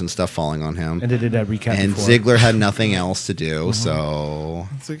cars and stuff falling on him. And they did that recap And before. Ziggler had nothing else to do, so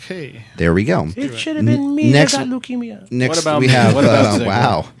It's like, hey. there we go. It should have been me Next- that got leukemia. Next What about we me? have What about Ziggler?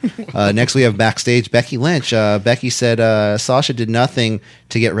 wow. Next we have backstage Becky Lynch. Becky said Sasha did nothing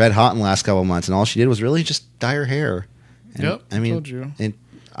to get red hot in the last couple of months, and all she did was really just dye her hair. And, Yep, I mean, told you. And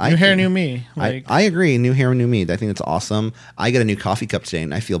New hair, new me. I agree. New hair, new me. I think it's awesome. I got a new coffee cup today,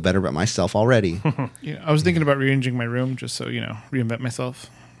 and I feel better about myself already. I was thinking about rearranging my room just so reinvent myself.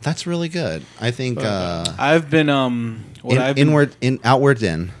 That's really good. I think I've been outwards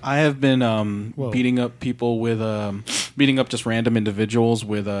in. I have been beating up people with beating up just random individuals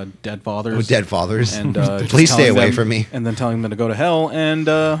with dead fathers. With dead fathers. And please stay away from me. And then telling them to go to hell. And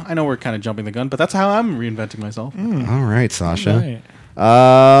I know we're kind of jumping the gun, but that's how I'm reinventing myself. All right, Sasha. Right.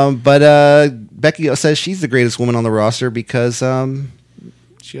 But Becky says she's the greatest woman on the roster because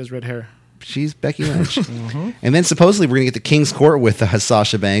She has red hair. she's Becky Lynch. And then supposedly we're going to get the King's Court with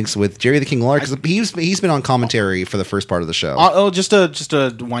Sasha Banks with Jerry the King Lawler because he's been on commentary for the first part of the show. Just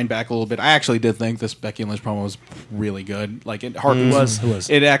to wind back a little bit, I actually did think this Becky Lynch promo was really good. Like it was.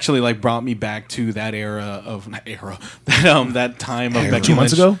 It actually like brought me back to that that time of Becky 2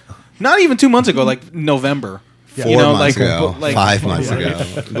 months Lynch. ago. Not even 2 months ago, like November. 4 months ago, 5 months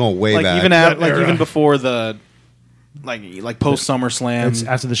ago, going way like back. Even before the like post SummerSlam, It's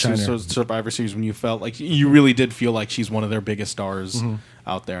after the Shiner. Survivor Series, when you felt like you really did feel like she's one of their biggest stars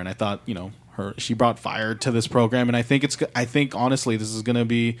out there, and I thought she brought fire to this program, and I think honestly this is going to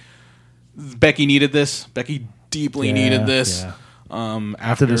be Becky needed this. Becky deeply needed this. Yeah.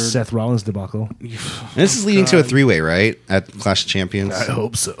 After the Seth Rollins debacle. And this is leading to a 3-way, right? At Clash of Champions. I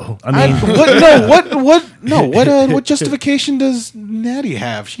hope so. I mean, what justification does Natty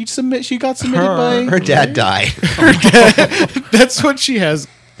have? She got submitted by Her dad died. That's what she has.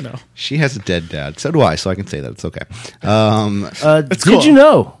 No. She has a dead dad. So do I, so I can say that. It's okay. did cool. you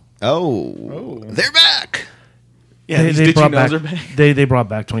know? They're back. Yeah, They did you brought know back. they're back? They brought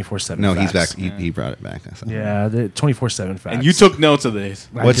back 24/7. No, he's facts. back. He brought it back. Yeah, the 24/7 facts. And you took notes of these.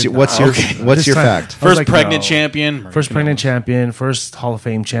 What's your This your time- fact? I was First like, pregnant no. champion. First pregnant champion. First Hall of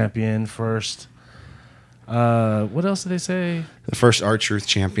Fame champion. First. What else did they say? The first R-Truth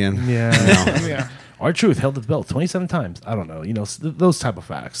champion. Yeah. Yeah. R-Truth held the belt 27 times. I don't know. Those type of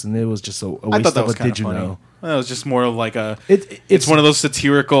facts. And it was just a I waste thought that of was a kind did of you funny. know. Well, it was just more of like a. It's It's one of those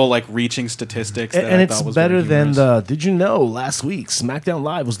satirical, like reaching statistics, that and I it's thought was better very than humorous. the did you know last week SmackDown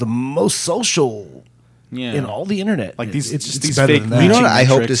Live was the most social Yeah. in all the internet. Like these- it's, just it's these better fake than that. You know what Reaching I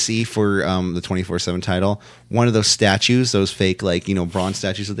hope to metrics. see for the 24/7 title? One of those statues, those fake bronze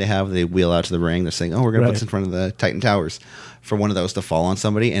statues that they have. They wheel out to the ring. They're saying, "Oh, we're going to put Right. this in front of the Titan Towers." For one of those to fall on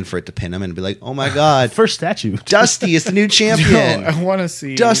somebody and for it to pin them and be like, "Oh my God, First statue. Dusty is the new champion. I want to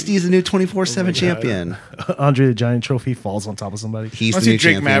see. Dusty is the new 24/7 champion. Andre the Giant trophy falls on top of somebody. He's I the see new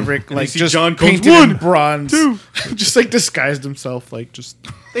Drake champion." Maverick like see just John Combs, painted in one, bronze, just like disguised himself, like just.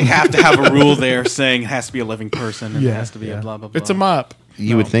 They have to have a rule there saying it has to be a living person and it Yeah, has to be a yeah. blah blah blah. It's a mop.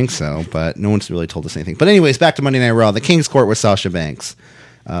 You would think so, but no one's really told us anything. But anyways, back to Monday Night Raw. The King's Court with Sasha Banks.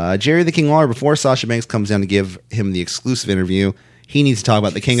 Jerry the King Lawler, before Sasha Banks comes down to give him the exclusive interview, he needs to talk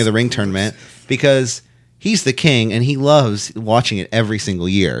about the King of the Ring tournament because he's the king and he loves watching it every single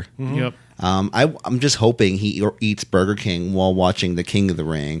year. Yep. I'm just hoping he eats Burger King while watching the King of the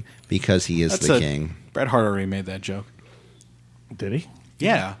Ring because he is the king. Bret Hart already made that joke. Did he?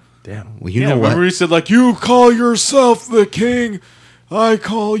 Yeah. Damn. Well, you know what? Remember he said like, "You call yourself the king, I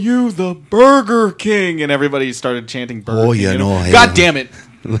call you the Burger King," and everybody started chanting Burger Oh, King. yeah, no, I- God damn it,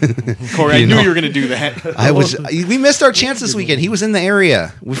 Corey! I You knew know. you were going to do that. We missed our chance this weekend. He was in the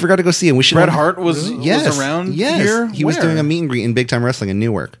area. We forgot to go see him. We should. Bret Hart was around Yes, here. he was Where? doing a meet and greet in Big Time Wrestling in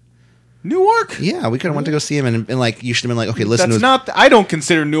Newark. Newark. Yeah, we could have went to go see him, and like you should have been like, okay, listen That's to his, not. I don't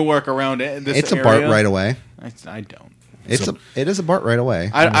consider Newark around this. it's a area. BART right away. I don't. It is a BART right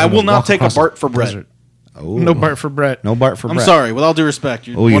away. I will not Walk take a across BART the for Bret. desert. Oh, No Bart for Brett. no BART for I'm Bret. sorry. With all due respect,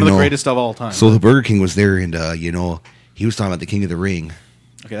 you're Oh, one you of the know. greatest of all time. So the Burger King was there, and he was talking about the King of the Ring.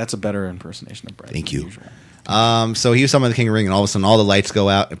 Okay, that's a better impersonation of Bret. Thank than you. usual. So he was talking about the King of the Ring, and all of a sudden, all the lights go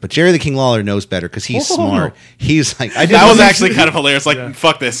out. But Jerry the King Lawler knows better because he's smart. He's like, That was actually kind of hilarious. Like,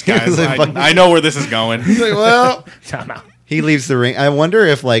 fuck this, guys. Like, fuck I know where this is going. well. Time out. He leaves the ring. I wonder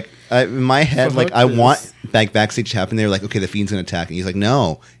if, like, in my head, like, I want backstage to happen. They're like, okay, the Fiend's going to attack. And he's like,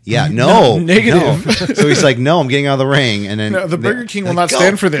 no. Yeah, no. Negative. no. So he's like, no, I'm getting out of the ring. And then No, the Burger King will like, not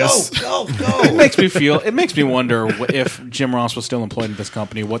stand for this. Go. It makes me wonder if Jim Ross was still employed in this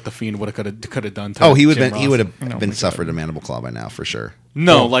company, what the Fiend could have done to he would Jim he Ross. would have been suffered a mandible claw by now for sure.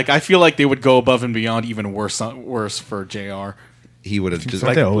 No, like I feel like they would go above and beyond, even worse for JR. He would have just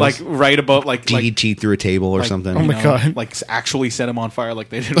Like they always- right above like DDT through a table or something. oh my God. like actually set him on fire like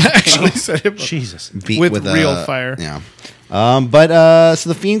they did. Actually said it Jesus. Beat with with real a, fire. Yeah. So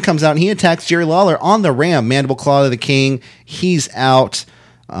the Fiend comes out and he attacks Jerry Lawler on the ramp. Mandible claw to the King. He's out.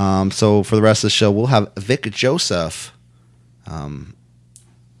 So for the rest of the show, we'll have Vic Joseph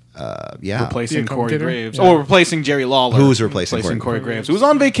Yeah. replacing The Corey commentator? Graves. Yeah. Or replacing Jerry Lawler. Who was replacing Corey Corey Graves? Who was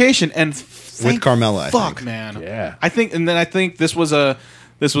on vacation and thank Carmella, I Fuck, think. man. Yeah. I think this was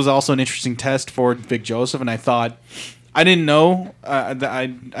also an interesting test for Vic Joseph, and I thought I didn't know I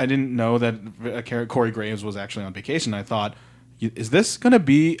didn't know that Corey Graves was actually on vacation. I thought, is this going to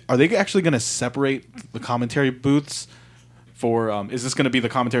be? Are they actually going to separate the commentary booths for? Is this going to be the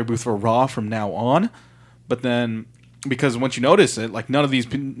commentary booth for Raw from now on? But then, because once you notice it, like none of these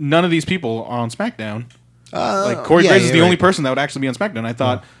people are on SmackDown. Like Corey Graves is the only person that would actually be on SmackDown. I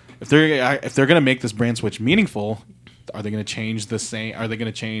thought if they're going to make this brand switch meaningful, are they going to change the same? Are they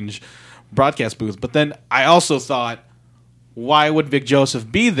going to change broadcast booths? But then I also thought, why would Vic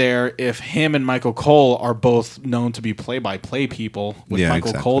Joseph be there if him and Michael Cole are both known to be play-by-play people? Would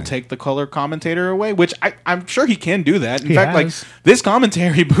Michael Cole take the color commentator away? Which I'm sure he can do that. In fact, like this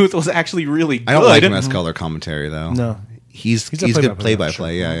commentary booth was actually really good. I don't like him as color commentary though. No. He's a good play-by-play,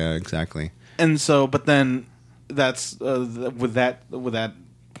 play-by-play. sure. Yeah, exactly. And so, but then that's with that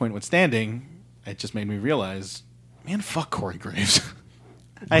point withstanding, it just made me realize, man, fuck Corey Graves.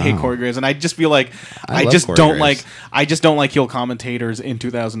 I hate Corey Graves, and I just feel like I love just Corey don't Graves. like heel commentators in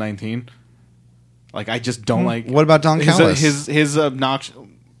 2019. Like I just don't like. What about Don Callis? His obnoxious.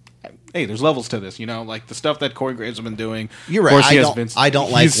 Hey, there's levels to this, you know, like the stuff that Corey Graves has been doing. You're Of right. course, he has Vince. I don't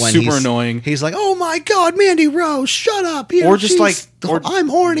like he's when super he's annoying. He's like, "Oh my God, Mandy Rose, shut up!" Or just I'm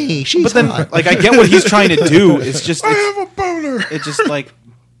horny. She's But then, hot. like, I get what he's trying to do. It's just I have a boner. it's just like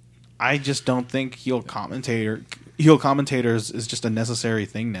I just don't think heel commentators is just a necessary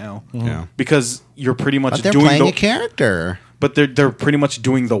thing now. Yeah. Because you're pretty much But they're doing playing the a character. but they're pretty much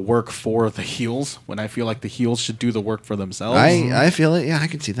doing the work for the heels when I feel like the heels should do the work for themselves. I feel it. Yeah, I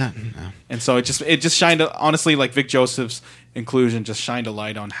can see that. Yeah. And so it just shined honestly, like Vic Joseph's inclusion just shined a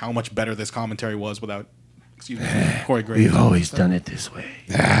light on how much better this commentary was without Corey Graves. We've always done it this way.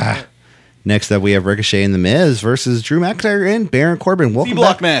 Next up, we have Ricochet and The Miz versus Drew McIntyre and Baron Corbin. Welcome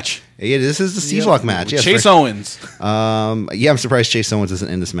C-block back. match. Yeah, this is the C-block match. Yes, Chase for- Owens. Yeah, I'm surprised Chase Owens isn't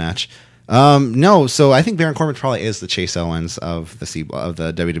in this match. No, so I think Baron Corbin probably is the Chase Owens of the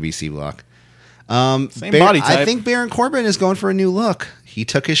WWE C block. Same body type. I think Baron Corbin is going for a new look. He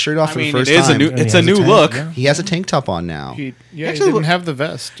took his shirt off for the it first is time. it's he a has new a tank, look. yeah. He has a tank top on now. He Actually, didn't have the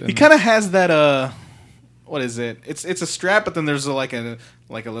vest. He kind of has that what is it? It's a strap, but then there's like a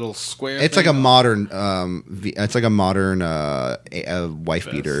little square. It's thing. like a modern, it's like a modern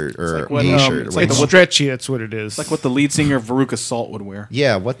wife beater or like what, a shirt. it's or like whatever. It's stretchy. That's what it is. It's like what the lead singer of Veruca Salt would wear.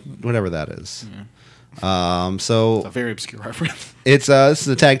 Yeah, whatever that is. It's a So very obscure reference. this is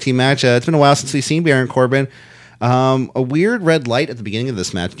a tag team match. It's been a while since we've seen Baron Corbin. A weird red light at the beginning of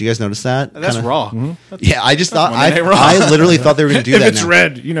this match. Did you guys notice that? That's Kinda- Raw. Yeah, I just thought Monday Night Raw. I literally thought they were going to do if that. it's now.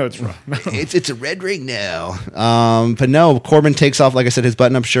 red, you know it's wrong. It's a red ring now. But no, Corbin takes off, like I said, his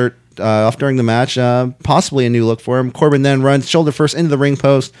button-up shirt off during the match. Possibly a new look for him. Corbin then runs shoulder first into the ring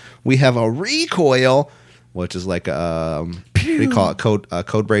post. We have a recoil, which is like what do you call it?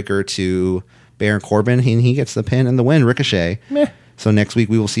 Code breaker to Baron Corbin. He gets the pin and the win. Ricochet. Meh. So next week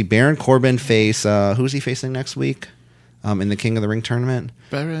we will see Baron Corbin face. Who's he facing next week? In the King of the Ring tournament.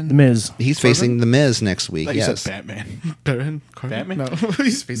 The Baron. Miz. He's facing The Miz next week. Like you Yes. said, Batman. Baron. Corbin? Batman? No,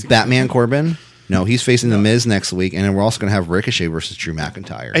 he's facing Batman Corbin? No, he's facing The Miz next week, and then we're also going to have Ricochet versus Drew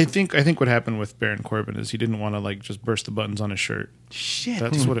McIntyre. I think what happened with Baron Corbin is he didn't want to like just burst the buttons on his shirt. Shit.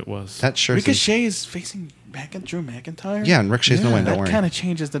 That's what it was. That sure Ricochet is facing Drew McIntyre? Yeah, and Ricochet's going to win, don't That worry. kind of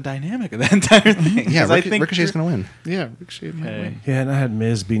changes the dynamic of that entire thing. Yeah, 'Cause I think Ricochet's going to win. yeah, Ricochet might Hey. win. Yeah, and I had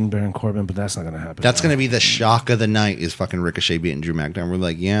Miz beating Baron Corbin, but that's not going to happen. That's going to be the shock of the night is fucking Ricochet beating Drew McIntyre. We're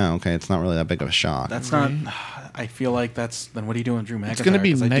like, yeah, okay, it's not really that big of a shock. That's not. I feel like that's. Then what are you doing, Drew McIntyre? gonna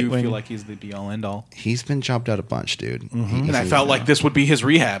be 'Cause I do Nightwing. feel like he's the be all end all. He's been chopped out a bunch, dude. And I felt like this would be his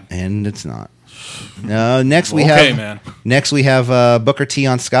rehab. And it's not. No, next we Okay, have man. Next we have Booker T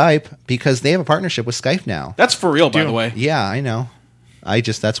on Skype because they have a partnership with Skype now. That's for real, by the way. Yeah, I know.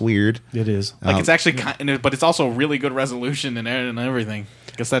 That's weird. It is. Like it's actually kind of, but it's also really good resolution and everything.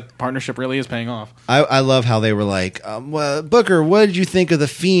 I guess that partnership really is paying off. I love how they were like, well, Booker, what did you think of the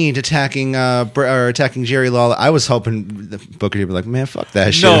Fiend attacking attacking Jerry Lawler? I was hoping the Booker would be like, man, fuck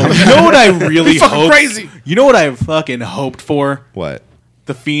that shit. No, you know what I really fucking hoped? crazy. You know what I fucking hoped for? What?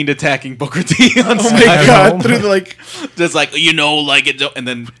 The Fiend attacking Booker T on Oh my Skype. god! Through the like, Just like like it, and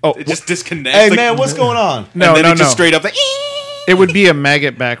then it just disconnects. Hey like, man, what's going on? and no, then no, it just no. straight up like. It would be a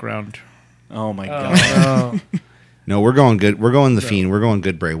maggot background. Oh my god! No, we're going good. We're going the Fiend. We're going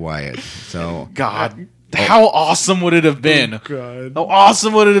good Bray Wyatt. So God, how awesome would it have been? God. How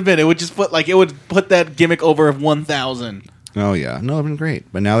awesome would it have been? It would just put that gimmick over 1,000. oh yeah, no, it'd been great.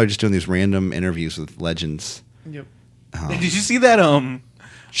 But now they're just doing these random interviews with legends. Yep. Did you see that?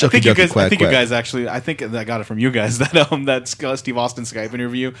 I think you guys. quack, I think you quack. guys actually. I think I got it from you guys that Steve Austin Skype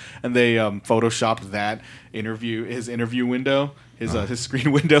interview, and they photoshopped that interview, his interview window, his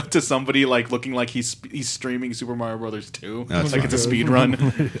screen window to somebody like looking like he's streaming Super Mario Brothers 2, That's like it's a speed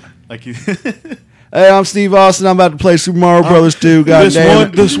run. Like he, Hey, I'm Steve Austin. I'm about to play Super Mario Brothers 2. God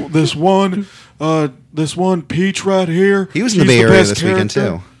damn it. this one Peach right here. He was in the she's Bay Area best this weekend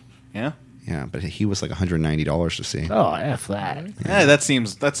character. too. Yeah. Yeah, but he was like $190 to see. Oh, F that. Yeah, that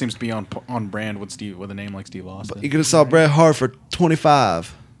seems to be on brand with a name like Steve Austin. You could have saw Bret Hart for $25.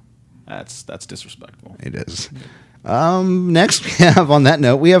 That's disrespectful. It is. Next, we have on that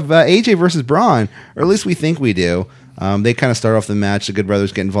note, we have AJ versus Braun, or at least we think we do. They kind of start off the match. The Good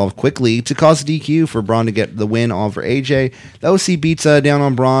Brothers get involved quickly to cause a DQ for Braun to get the win over AJ. The OC beats down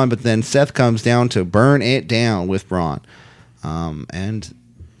on Braun, but then Seth comes down to burn it down with Braun. And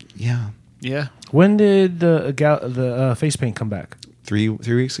yeah, Yeah. When did the face paint come back? 3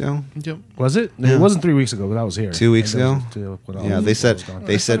 weeks ago. Yep. Was it? Yeah. It wasn't 3 weeks ago, but I was here. 2 weeks And that ago? was when I Yeah, was- they I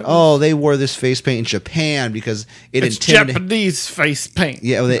said was gone. they wore this face paint in Japan because it It's intimidates. Japanese face paint.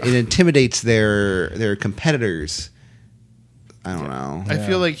 Yeah, it intimidates their competitors. I don't know. I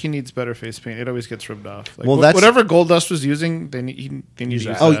feel like he needs better face paint. It always gets rubbed off. Like, Well, that's- whatever Goldust was using, they need to use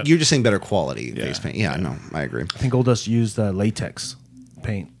Oh, that. you're just saying better quality Yeah. face paint. Yeah, no, I agree. I think Goldust used latex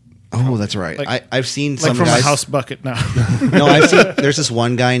paint. Oh, that's right. Like- I've seen like some from guys. a house bucket now. No, I've seen. There's this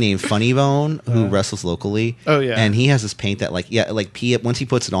one guy named Funny Bone who wrestles locally. Oh, yeah. and he has this paint that once he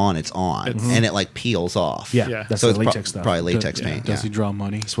puts it on, it's on, and it like peels off. Yeah, Yeah. that's so the it's latex stuff. probably latex Yeah. paint. Does Yeah. he draw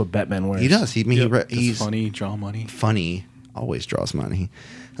money? That's what Batman wears. He does. Yep. He's funny, draw money. funny. Always draws money.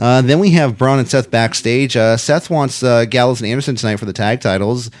 Then we have Braun and Seth backstage. Seth wants Gallows and Anderson tonight for the tag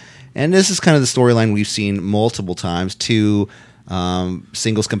titles, and this is kind of the storyline we've seen multiple times. Two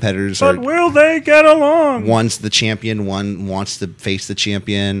singles competitors are. will they get along? One's the champion, one wants to face the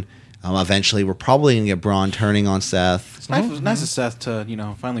champion. Eventually, we're probably going to get Braun turning on Seth. It's nice of Seth to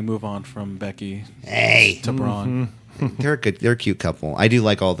finally move on from Becky Hey, to Braun. they're a cute couple. I do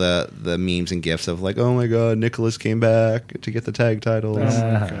like all the memes and gifs of like, oh my god, Nicholas came back to get the tag titles.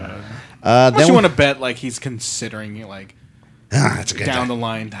 Unless Then you we- want to bet like he's considering like that's a good down guy. the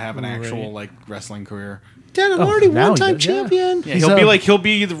line to have an actual like wrestling career. Dad, I'm Oh, already now he one-time does, yeah. champion. Yeah, He's, he'll be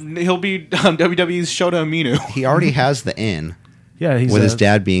WWE's Shota Umino. He already has the in Yeah, he's with his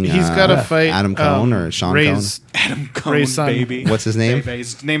dad being. He's got to fight Adam Cone or Sean Ray's, Adam Cone, Ray's son. baby. What's his name?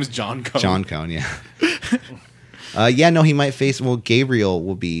 His name is John Cone. John Cone. Yeah. He might face. Well, Gabriel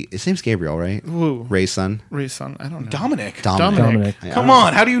will be. His name's Gabriel, right? Who? Ray's son. Ray's son. I don't know. Dominic. Dominic. Yeah, Come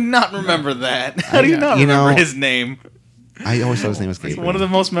on, how do you not remember that? How do you not You remember know, his name? I always thought his name was It's Gabriel. one of the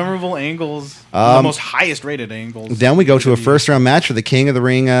most memorable angles, the most highest rated angles. Then we go to a first round match for the King of the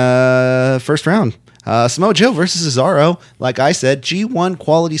Ring first round. Samoa Joe versus Cesaro. Like I said, G1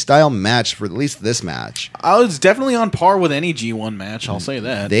 quality style match for at least this match. I was definitely on par with any G1 match. I'll say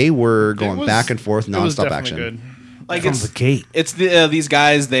that. They were It going was- back and forth, it was nonstop definitely action. good. like From the gate. It's these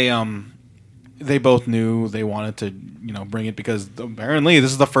guys. They both knew they wanted to bring it because apparently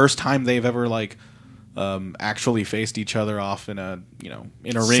this is the first time they've ever actually faced each other off in a ring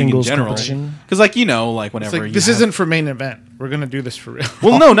in Singles general. competition. Because It's whenever like, you this have- isn't for main event. We're going to do this for real.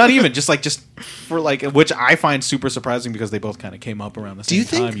 Well, no, not even just for which I find super surprising because they both kind of came up around the Do you same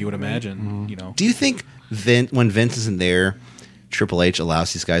think- time. You would imagine, Do you think when Vince isn't there, Triple H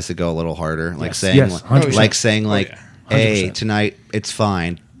allows these guys to go a little harder, like Yes. saying, Yes, 100%. like saying, like, yeah. "Hey, 100%. tonight it's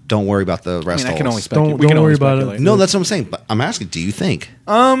fine. Don't worry about the I rest." mean, I can only of speculate. Don't worry about it. Speculate. No, that's what I'm saying. But I'm asking, do you think?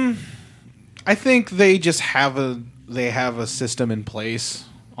 I think they just have a system in place,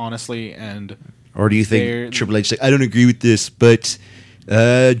 honestly, and Or do you think They're- Triple H like, I don't agree with this, but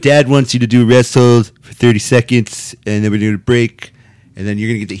Dad wants you to do wrestles for 30 seconds, and then we're going to break, and then you're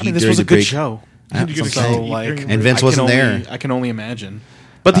going to get the heat this during was the a good break. show. That's what I'm So saying. like, And Vince I can wasn't only- there. I can only imagine.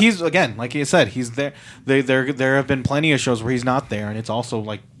 But he's again, like you said, he's there. There have been plenty of shows where he's not there, and it's also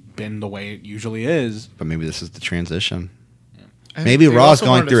like been the way it usually is. But maybe this is the transition. I think Maybe they Raw's also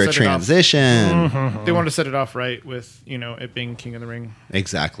going wanted to through a set it off- transition. They wanted to set it off right with, it being King of the Ring.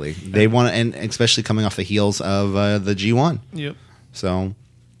 Exactly. They want to, and especially coming off the heels of the G1. Yep. So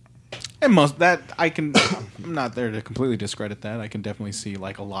And I'm not there to completely discredit that. I can definitely see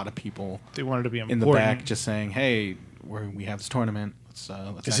like a lot of people They wanted to be in important. the back just saying, "Hey, we have this tournament. Let's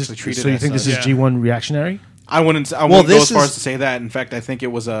actually treat it." So you as think this is Yeah. G1 reactionary? I wouldn't. I Well, wouldn't go this as far is- as to say that. In fact, I think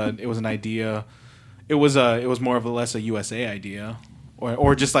it was an idea. It was more of a less a USA idea,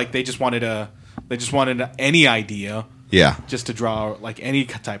 or just like they just wanted any idea yeah, just to draw like any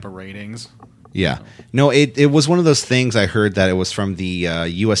type of ratings. yeah. No, it was one of those things. I heard that it was from the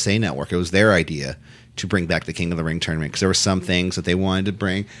USA Network. It was their idea to bring back the King of the Ring tournament, because there were some things that they wanted to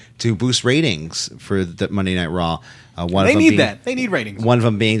bring to boost ratings for the Monday Night Raw. They need ratings. One of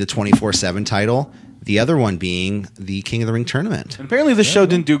them being the 24/7 title, the other one being the King of the Ring tournament. And apparently the show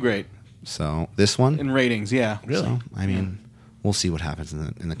didn't do great So this one, in ratings. Yeah, Really? So, I mean, we'll see what happens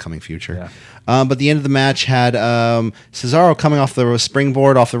in the coming future. Yeah. But the end of the match had Cesaro coming off the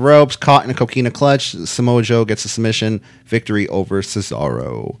springboard, off the ropes, caught in a coquina clutch. Samoa Joe gets a submission victory over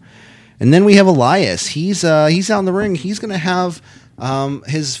Cesaro. And then we have Elias. He's out in the ring. He's going to have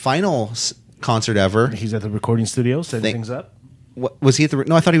his final concert ever. He's at the recording studio setting things up. What, was he at the?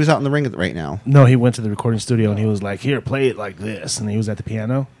 No, I thought he was out in the ring right now. No, he went to the recording studio and he was like, "Here, play it like this," and he was at the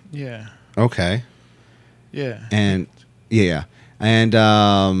piano. Yeah. Okay. Yeah. And yeah, and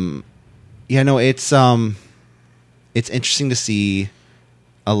no, it's interesting to see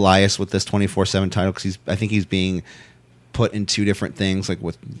Elias with this 24/7 title, because I think he's being put in two different things, like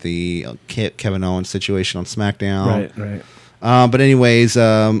with the Kevin Owens situation on SmackDown. Right. But anyways,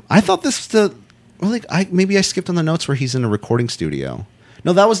 I thought this was the maybe I skipped on the notes where he's in a recording studio.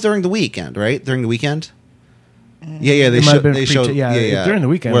 No, that was during the weekend, right? During the weekend. Yeah. They showed during the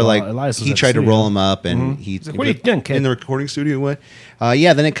weekend where Elias was he at tried the to studio. roll him up, and He's like, "What are you doing, kid?" in the recording studio. What?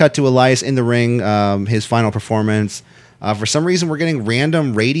 Then it cut to Elias in the ring. His final performance. For some reason, we're getting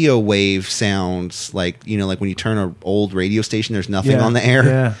random radio wave sounds, like when you turn an old radio station, there's nothing on the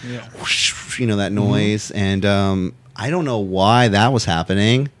air. Yeah. Whoosh, that noise, and I don't know why that was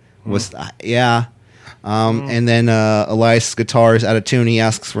happening. And then Elias' guitar is out of tune. He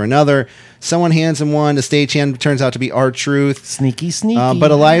asks for another. Someone hands him one. The stagehand turns out to be R-Truth. Sneaky.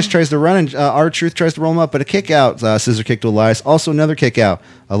 But Elias tries to run, and R-Truth tries to roll him up, but a kick out. Scissor kick to Elias. Also another kick out.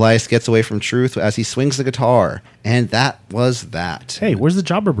 Elias gets away from Truth as he swings the guitar. And that was that. Hey, where's the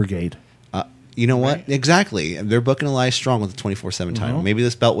Jobber Brigade? You know what? Exactly. They're booking Elias strong with the 24/7 title. Maybe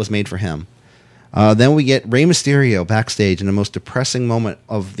this belt was made for him. Then we get Rey Mysterio backstage in the most depressing moment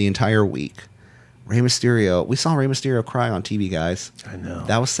of the entire week. Rey Mysterio. We saw Rey Mysterio cry on TV, guys. I know.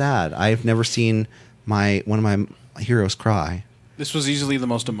 That was sad. I've never seen one of my heroes cry. This was easily the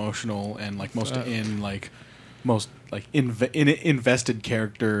most emotional and invested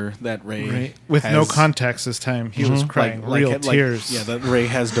character that Rey with has, no context this time. He was crying real tears. Yeah, that Rey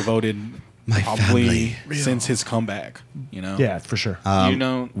has devoted My probably family. since his comeback. Yeah, for sure.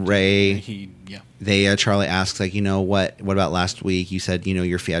 Ray. Charlie asks, what about last week? You said,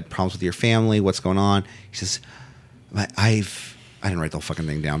 you had problems with your family. What's going on? He says, I didn't write the whole fucking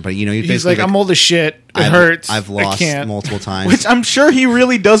thing down, but he's like, I'm old as shit. It hurts. I've lost multiple times. Which I'm sure he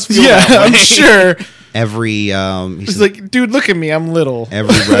really does feel. Yeah, that way. I'm sure. He's like, dude, look at me. I'm little.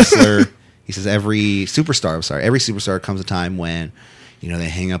 Every wrestler, he says, every superstar comes a time when, they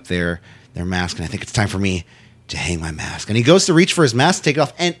hang up their mask, and I think it's time for me to hang my mask. And he goes to reach for his mask, take it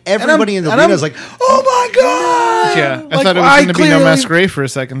off, and everybody in the arena is like, oh my God! Yeah, I thought it was going to be No Mask Ray for a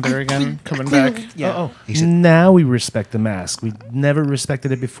second there again, coming back. Yeah. He said, now we respect the mask. We never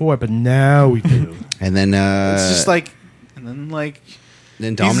respected it before, but now we do. And then it's just then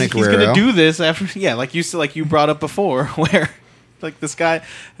Dominic he's Guerrero. going to do this after, like you brought up before, where this guy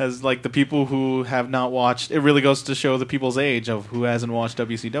has the people who have not watched. It really goes to show the people's age of who hasn't watched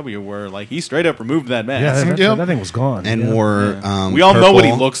WCW, where he straight up removed that mask. Yeah, that thing was gone. And wore we all know what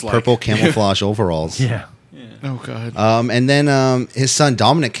he looks like. Purple camouflage overalls. Yeah. Oh God. And then his son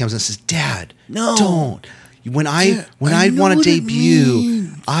Dominic comes and says, "Dad, no, don't. When I want to debut,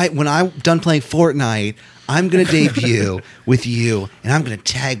 when I'm done playing Fortnite, I'm going to debut with you, and I'm going to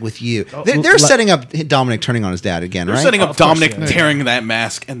tag with you." They're setting up Dominic turning on his dad again, They're right? setting up Dominic course, tearing that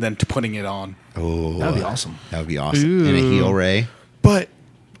mask and then putting it on. Oh, That'd be awesome. That would be awesome. And a heel Ray. But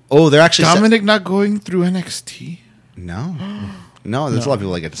They're actually Dominic not going through NXT. No. There's a lot of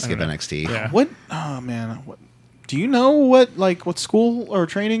people that get to skip NXT. Yeah. What? Oh man. What? Do you know what school or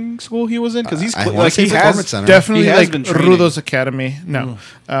training school he was in? Because he's I wanna say he it's a has performance center. Definitely He has been training. Rudo's Academy. No,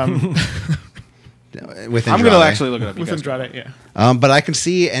 With I'm going to actually look it up. You with guys- Andrade. Yeah. But I can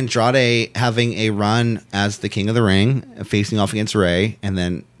see Andrade having a run as the King of the Ring, facing off against Ray, and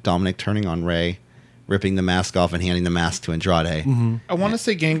then Dominic turning on Ray, ripping the mask off and handing the mask to Andrade. I want to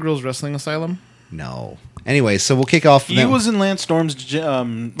say Gangrel's Wrestling Asylum. No. Anyway, so we'll kick off. He was in Lance Storm's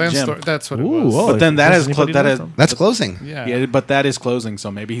Lance gym. Storm, that's what it Ooh, was. oh, But then that does is anybody know something? That's closing. Yeah. but that is closing,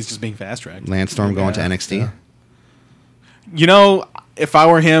 so maybe he's just being fast tracked. Lance Storm going to NXT. Yeah. If I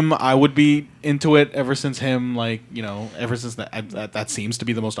were him, I would be into it. Ever since that seems to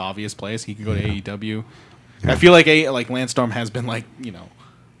be the most obvious place he could go to AEW. I feel like Lance Storm has been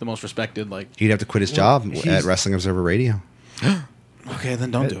the most respected. He'd have to quit his job at Wrestling Observer Radio. Okay, then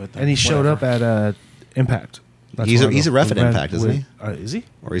don't do it. Then. And he showed up at Impact That's He's a one of the- ref at the Impact, isn't he? Is he?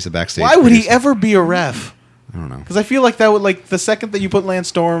 Or he's a backstage. Why would he producer. ever be a ref? I don't know. Because I feel like that would the second that you put Lance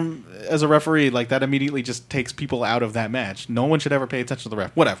Storm as a referee, that immediately just takes people out of that match. No one should ever pay attention to the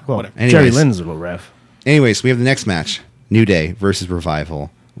ref. Whatever. Well, Whatever. Anyways. Jerry Lynn's a little ref. Anyways, we have the next match: New Day versus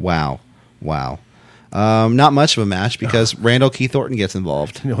Revival. Wow. Not much of a match because Randall Keith Orton gets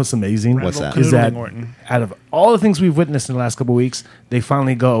involved. You know what's amazing? What's that? Randall Is that Canoodling Orton. out of all the things we've witnessed in the last couple of weeks, they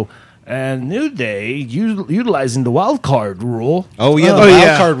finally go, and New Day utilizing the wild card rule. Oh yeah, the Oh, wild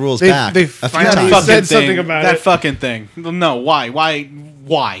yeah. card rules They- back they a few finally times. Fucking said thing. something about that it. fucking thing. No, why?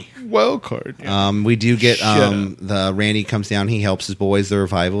 Wild card. Yeah. We do get Shut up. the Randy comes down. He helps his boys, the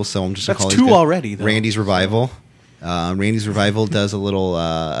Revival. So I'm just gonna That's call these two guys already, though. Randy's Revival. Randy's Revival does a little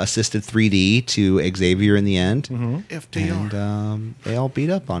assisted 3D to Xavier in the end, FTR. and they all beat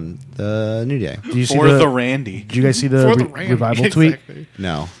up on the New Day. Do you see For the the Randy. Did you guys see the, For the Randy, revival tweet? exactly.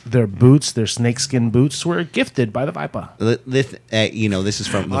 No, Their boots, their snakeskin boots, were gifted by the Viper. this is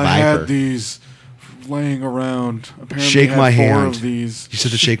from the I Viper. had these laying around. Apparently Shake had my 4 hand. of these. You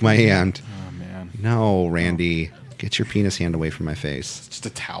said to shake my hand. Oh man, No, Randy, get your penis hand away from my face. just a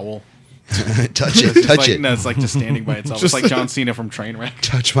towel. Touch it, It's touch like, it. No, it's like just standing by itself. It's like John Cena from Trainwreck.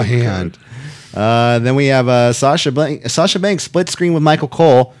 Touch my hand. Then we have Sasha Banks split screen with Michael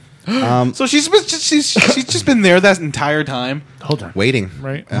Cole. So she's just been there that entire time. Hold on. Waiting.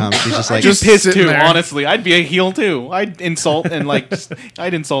 Right. She's just like, I'd be pissed sitting too. there. Honestly, I'd be a heel too. I'd insult and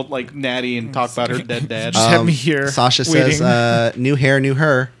I'd insult Natty and talk about her dead dad. Just have me here. Sasha waiting. says, new hair, new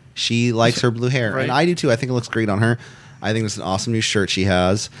her. She likes her blue hair. Right. And I do too. I think it looks great on her. I think it's an awesome new shirt she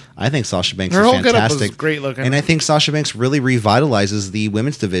has. I think Sasha Banks Her is whole getup was fantastic. great looking. And I think Sasha Banks really revitalizes the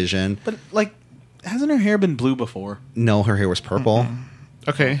women's division. But hasn't her hair been blue before? No, her hair was purple.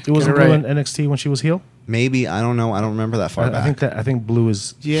 Okay. It wasn't get blue right. in NXT when she was heel. Maybe. I don't know. I don't remember that far back. I think blue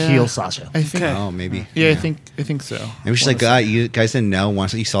is Yeah. heel Sasha. I think. Okay. Oh, maybe. Yeah, I think so. Maybe she's like, you guys didn't know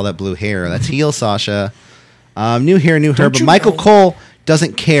once you saw that blue hair. That's heel Sasha. New hair, new her. But you Michael know- Cole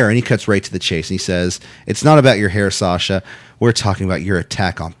doesn't care, and he cuts right to the chase. And he says, "It's not about your hair, Sasha. We're talking about your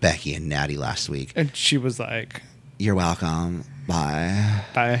attack on Becky and Natty last week. And she was like, You're welcome. Bye,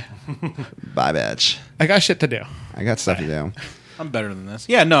 "Bye, bye, bitch. I got shit to do." I got stuff to do." I'm better than this.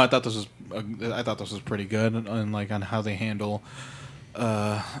 Yeah, no, I thought this was pretty good on how they handle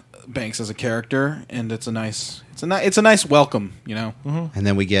Banks as a character, and it's a nice welcome. You know, And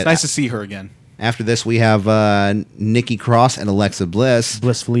then we get nice to see her again. after this we have Nikki Cross and Alexa Bliss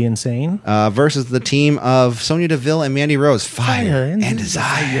Blissfully insane. versus the team of Sonya Deville and Mandy Rose. Fire and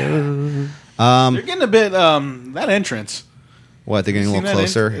desire. They're getting a bit that entrance. What, they're getting a Seen little that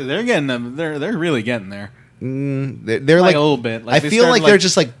closer? they're getting them. They're really getting there. They're Like like a little bit. Like I they feel started, like they're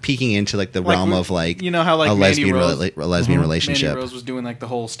just like peeking into like the like, realm of like you know how, like, a Mandy lesbian Rose- lesbian relationship. Mandy Rose was doing the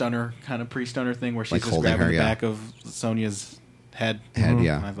whole stunner kind of pre-stunner thing where she's Like just holding grabbing her, the yeah. back of Sonya's head. Yeah.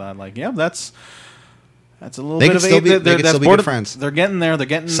 And I thought that's a little They bit could of still a, be- they could that's still be border- good friends. They're getting there. They're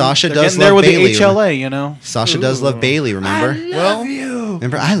getting Sasha they're does getting there love with Bayley. the HLA. You know, Sasha does love Bailey, remember? Well,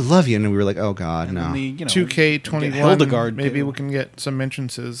 Remember, I love you, and we were like, oh god, and no. then the, you know, 2K21. Hildegard. Maybe too. we can get some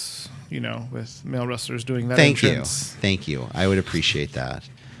entrances. With male wrestlers doing that. Thank entrance. you. I would appreciate that.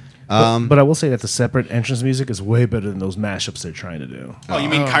 But I will say that the separate entrance music is way better than those mashups they're trying to do. Oh, you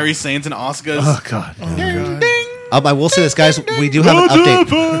mean Kairi Sane's and Asuka's? Oh God. I will say this, guys. We do have an update.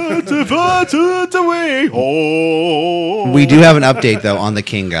 We do have an update though on the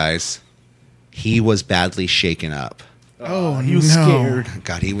King, guys. He was badly shaken up. Oh, He was scared.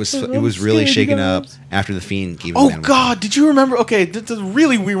 God, he was really scared, shaken you up guys. after the Fiend gave him. Oh man- God! Did you remember? Okay, to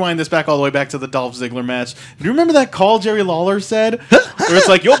really rewind this back all the way back to the Dolph Ziggler match. Do you remember that call Jerry Lawler said, where it's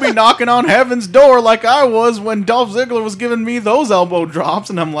like, "You'll be knocking on heaven's door like I was when Dolph Ziggler was giving me those elbow drops,"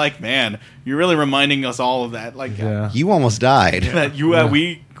 and I'm like, man, you're really reminding us all of that. Like, Yeah. You almost died. that you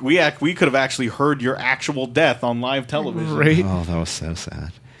we could have actually heard your actual death on live television. Right. Oh, that was so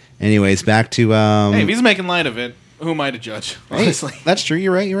sad. Anyways, back to Hey, if he's making light of it, who am I to judge? Honestly. That's true.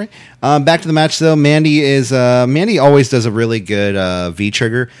 You're right. Back to the match though. Mandy always does a really good V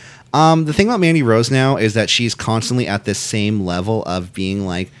trigger. The thing about Mandy Rose now is that she's constantly at this same level of being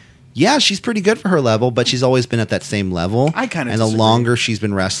like, yeah, she's pretty good for her level, but she's always been at that same level. I kinda and the disagree. longer she's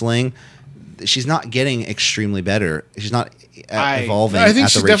been wrestling, she's not getting extremely better. She's not evolving. I think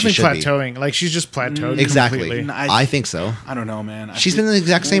at she's the rate definitely she should be. plateauing. Like she's just plateaued. Exactly. completely. I think so. I don't know, man. She's been the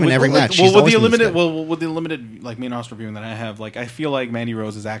exact same in every match. She's Well, with always the been this limited, good. with the limited like main roster viewing that I have, like I feel like Mandy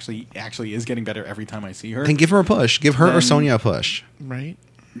Rose is actually is getting better every time I see her. Then give her a push. Give her or Then- Sonya a push. Right.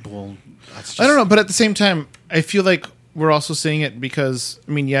 Well, that's just, I don't know, but at the same time, I feel like we're also seeing it because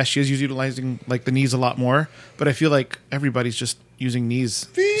yeah, she is utilizing like the knees a lot more, but I feel like everybody's just using knees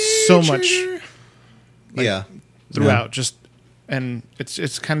so much. Yeah. throughout. And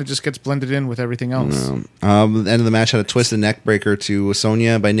it's kind of just gets blended in with everything else. The end of the match had a twisted neck breaker to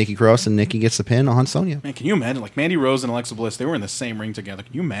Sonya by Nikki Cross, and Nikki gets the pin on Sonya. Man, can you imagine? Like Mandy Rose and Alexa Bliss, they were in the same ring together.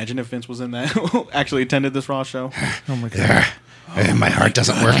 Can you imagine if Vince was in that? Actually attended this Raw show? Oh my god! My heart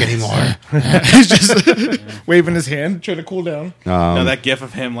doesn't work anymore. He's just waving his hand, trying to cool down. No, that gif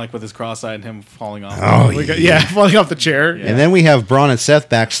of him like with his cross-eyed and him falling off. Falling off the chair. And then we have Braun and Seth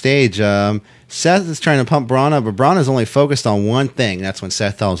backstage. Seth is trying to pump Braun up, but Braun is only focused on one thing. That's when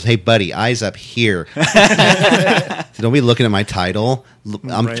Seth tells him, "Hey, buddy, eyes up here." So don't be looking at my title.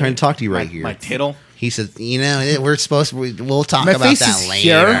 I'm trying to talk to you right here. My tittle. He says, we're supposed to, we'll talk My about face that is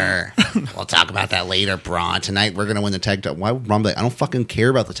later. We'll talk about that later, Braun. Tonight we're going to win the tag title. Why would Braun be like, I don't fucking care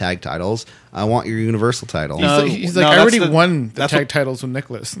about the tag titles. I want your Universal title. No. He's like, I that's already the- won the that's tag what- titles with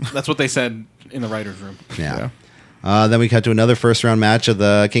Nicholas. That's what they said in the writer's room. Yeah. Then we cut to another first round match of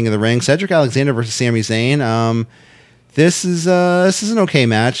the King of the Ring, Cedric Alexander versus Sami Zayn. This is an okay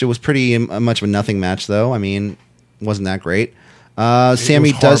match. It was pretty much of a nothing match, though. I mean, wasn't that great.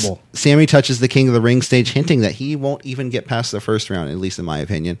 Sammy touches the King of the Ring stage, hinting that he won't even get past the first round, at least in my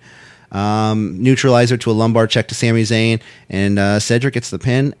opinion. Neutralizer to a lumbar check to Sami Zayn, and Cedric gets the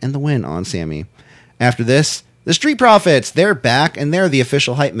pin and the win on Sammy. After this, the Street Profits, they're back, and they're the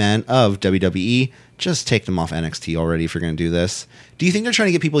official hype man of WWE. Just take them off NXT already if you're going to do this. Do you think they're trying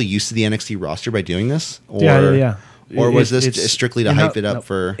to get people used to the NXT roster by doing this? Or, Yeah. Or was It's this strictly to hype it up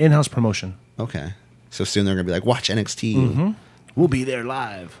for... in-house promotion? Okay. So soon they're going to be like, watch NXT. Mm-hmm. We'll be there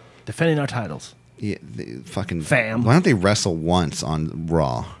live, defending our titles. Yeah, fucking... Fam. Why don't they wrestle once on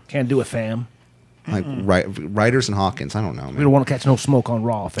Raw? Can't do it, fam. Like Ryder and Hawkins, I don't know, man. We don't want to catch no smoke on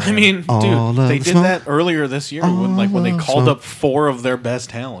Raw, fam. I mean, All of dude, they the did smoke. that earlier this year when they called up 4 of their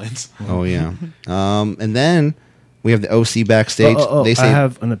best talents. Oh yeah. And then we have the OC backstage. They say I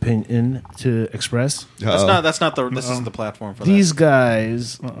have an opinion to express. That's not the. This isn't the platform for These that.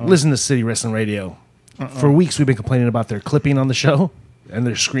 guys listen to City Wrestling Radio. For weeks, we've been complaining about their clipping on the show, and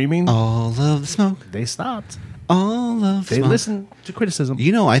they're screaming. all of the smoke. They stopped. All of the They smoke. listen to criticism.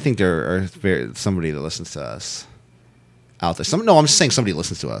 I think there are somebody that listens to us out there. I'm just saying somebody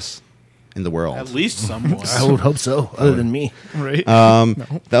listens to us in the world. At least someone. I would hope so, other than me. Right?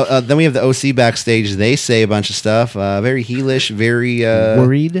 Then we have the OC backstage. They say a bunch of stuff. Very heelish. Very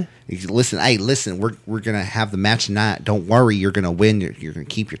Worried? Listen. We're gonna have the match tonight. Don't worry. You're gonna win. You're gonna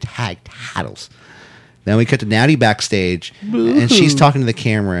keep your tag titles. Then we cut to Natty backstage, and she's talking to the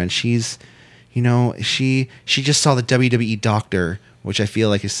camera, and she's, she just saw the WWE doctor, which I feel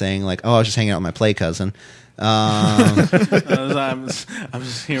like is saying like, oh, I was just hanging out with my play cousin. I'm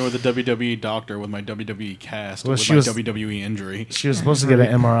just here with the WWE doctor with my WWE cast Well, with she my was- WWE injury. She was supposed to get an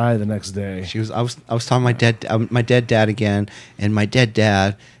MRI the next day. I was talking to my dead dad again, and my dead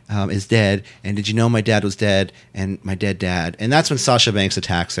dad is dead. And did you know my dad was dead? And my dead dad, and that's when Sasha Banks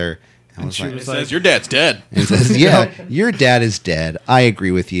attacks her. I was like, It says your dad's dead. and says, "Yeah, your dad is dead. I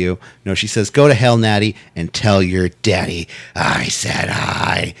agree with you." No, she says, "Go to hell, Natty, and tell your daddy I said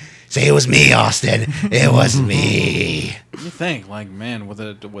hi." Say it was me, Austin. It was me. You think, like, man, with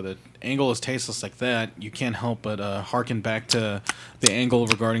an angle as tasteless like that, you can't help but harken back to the angle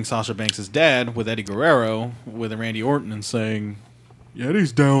regarding Sasha Banks' dad with Eddie Guerrero with Randy Orton and saying,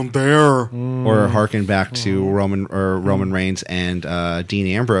 Eddie's down there. Or harken back to Roman Reigns and Dean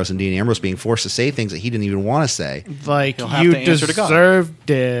Ambrose, and Dean Ambrose being forced to say things that he didn't even want to say. like, He'll have you to answer to God. deserved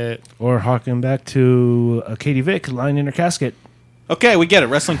it. Or harking back to Katie Vick lying in her casket. Okay, we get it.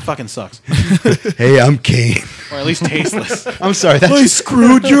 Wrestling fucking sucks. Hey, I'm Kane. Or at least tasteless. I'm sorry. That's,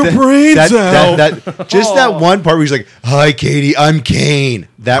 screwed your brains that one part where he's like, "Hi, Katie, I'm Kane."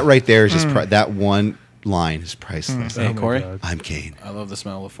 That right there is just that one line is priceless. Hey, Corey. God. I'm Kane. I love the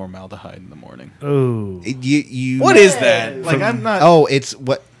smell of formaldehyde in the morning. Oh. What is that? Like, I'm not... Oh, it's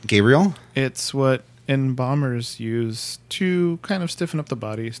what Gabriel. It's what embalmers use to kind of stiffen up the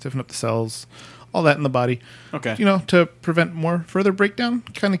body, stiffen up the cells, all that in the body. Okay. To prevent more further breakdown,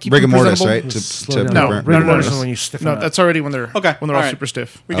 kind of keep Rigor them mortis, presentable. right? Slow down. No, prevent rigor rigor mortis mortis. When you stiffen No, up. that's already when they're Okay, when they're all all right. super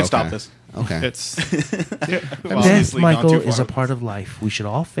stiff. We can stop Okay. this. Okay. It's Death, Obviously gone Michael, too is far. a part of life. We should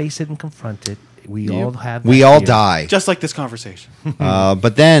all face it and confront it. We all have. We that all fear. die. Just like this conversation.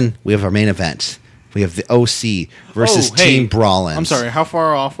 But then we have our main event. We have the OC versus Oh, hey, Team Brawlins. I'm sorry. How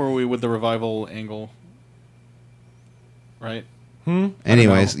far off were we with the revival angle? Right?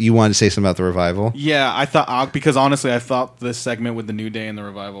 Anyways, you wanted to say something about the revival? Yeah, I thought because honestly, I thought this segment with the New Day and the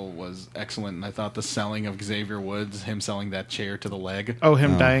revival was excellent, and I thought the selling of Xavier Woods, him selling that chair to the leg,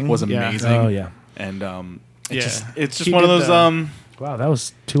 him dying was Yeah. amazing. Oh, yeah. And Yeah. it's just He one of did those. the- Wow, that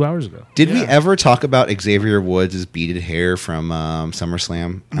was 2 hours ago. Did we ever talk about Xavier Woods' beaded hair from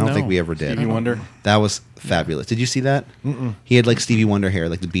SummerSlam? I don't No. think we ever did. Stevie Wonder. That was fabulous. Did you see that? He had like Stevie Wonder hair,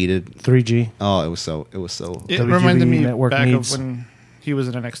 like the beaded. 3G. Oh, it was so. It WWE reminded me Network back needs- of when he was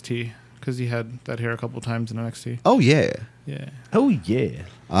in NXT because he had that hair a couple times in NXT. Oh yeah. Yeah. Oh,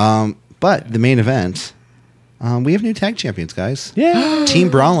 yeah. But the main event, we have new tag champions, guys. Yeah. Team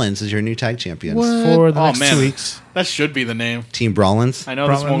Brawlins is your new tag champions. For the Oh, next man. 2 weeks. That should be the name. Team Brawlins. I know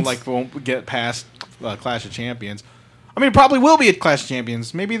this won't get past Clash of Champions. I mean, it probably will be at Clash of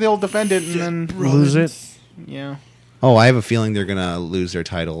Champions. Maybe they'll defend it and then Lose it. yeah. Oh, I have a feeling they're gonna lose their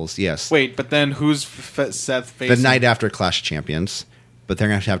titles. Yes. Wait, but then who's Seth facing? The night after Clash of Champions, but they're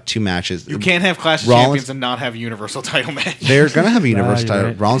gonna have 2 matches. You can't have Clash of Rollins- Champions and not have a Universal title match. They're gonna have a universal you're title.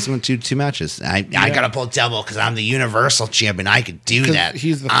 right. Rollins is gonna do 2 matches. I gotta pull double because I'm the universal champion. I could do 'Cause that.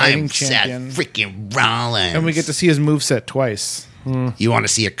 he's the fighting I'm champion. Seth freaking Rollins. And we get to see his moveset twice. You want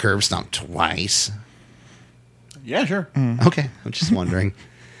to see a curb stomp twice? Yeah, sure. Okay, I'm just wondering.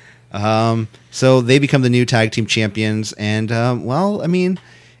 So they become the new tag team champions, and well, I mean,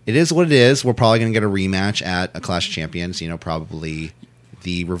 it is what it is. We're probably going to get a rematch at a Clash of Champions. You know, probably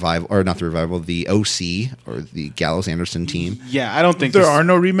the Revival, or not the Revival, the OC or the Gallows Anderson team. Yeah, I don't think There this- are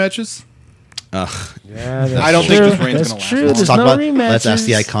no rematches. Yeah, I don't think this reign's That's gonna last true. long. Let's There's talk no about. rematches. Let's ask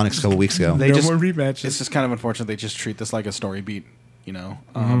the Iconics a couple weeks ago. They no just- more rematches. It's just kind of unfortunate they just treat this like a story beat, you know,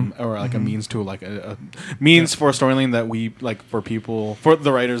 or like a means to like a means for a storyline that we like for people, for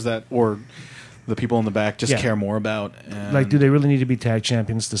the writers that or the people in the back just Yeah. care more about. And Like, do they really need to be tag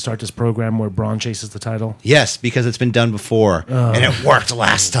champions to start this program where Braun chases the title? Yes, because it's been done before, and it worked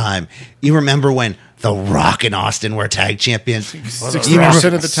last time. You remember when The Rock and Austin were tag champions?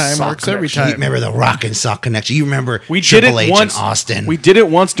 60% of the time works every You time. remember the Rock and Sock connection? You remember we did Triple it H once. and Austin? We did it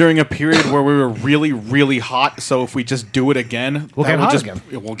once during a period where we were really, really hot. So if we just do it again, We'll that get would hot just, again.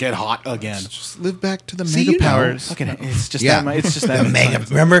 It will get hot again. Just live back to the See, mega you know. powers. Fucking, it's just Yeah. that. It's just the that. mega.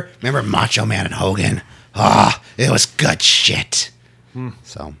 Remember Macho Man and Hogan? Ah, it was good shit.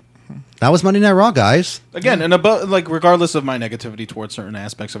 So that was Monday Night Raw, guys. Again, and about like regardless of my negativity towards certain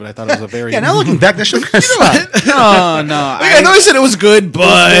aspects of it, I thought it was a very Yeah, now looking back, that should no. I know I said it was good,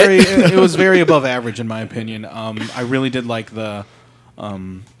 but it was very above average in my opinion. I really did like the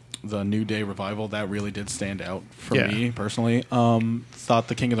New Day revival. That really did stand out for Yeah. me personally. Thought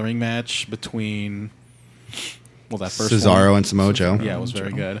the King of the Ring match between that first Cesaro one, and Samoa Joe. yeah, it was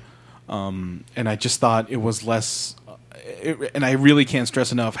very good. And I just thought it was less. And I really can't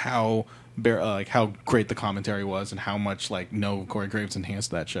stress enough how how great the commentary was and how much Corey Graves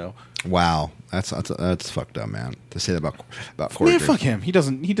enhanced that show. Wow, that's fucked up, man. To say that about Corey. Man, Graves. fuck him. He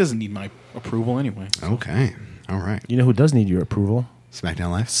doesn't need my approval anyway. Okay, all right. You know who does need your approval?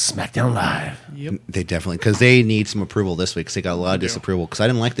 SmackDown Live. SmackDown Live. They definitely, because they need some approval this week. Because they got a lot of disapproval. Because I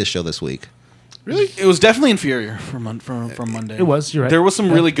didn't like this show this week. Really, it was definitely inferior from Monday. It was, you're right. There was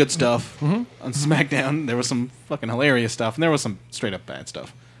some really good stuff on SmackDown. There was some fucking hilarious stuff, and there was some straight up bad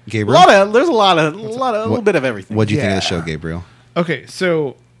stuff. Gabriel, There's a little bit of everything. What'd you think of the Yeah. show, Gabriel? okay.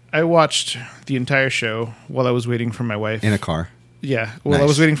 So I watched the entire show while I was waiting for my wife. In a car. Yeah, well, I Nice.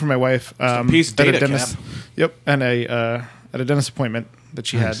 was waiting for my wife. peace, at a data dentist. cap. Yep, and at a dentist appointment that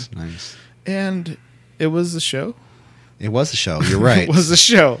she Nice, had, nice. and it was a show. It was a show. You're right. It was a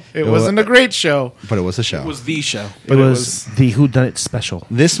show. It was- wasn't a great show. But it was a show. It was the show. But it it was the Who Done It special.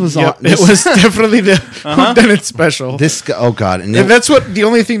 This was Yep, on. it was definitely the whodunit special. This. Oh God! And, and that's what the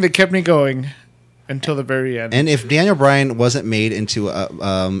only thing that kept me going until the very end. and if Daniel Bryan wasn't made into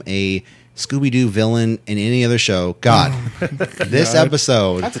a Scooby Doo villain in any other show, God, this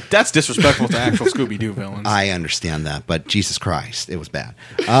episode. That's disrespectful to actual Scooby Doo villains. I understand that, but Jesus Christ, it was bad.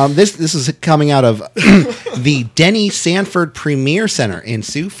 This is coming out of the Denny Sanford Premier Center in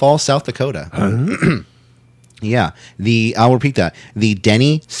Sioux Falls, South Dakota. Yeah, I'll repeat that: the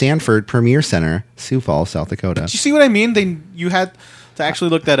Denny Sanford Premier Center, Sioux Falls, South Dakota. Do you see what I mean? You had to actually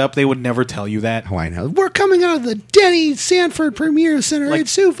look that up. They would never tell you that. Oh, I know. We're coming out of the Denny Sanford Premier Center Like- in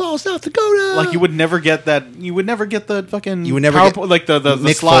Sioux Falls, South Dakota. Like you would never get that. You would never get the fucking. You would never PowerPoint, get like the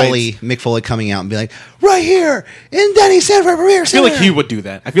Mick slides. Foley. Mick Foley coming out and be like, "Right here in Denny Sanford Premier I Center." feel like he would do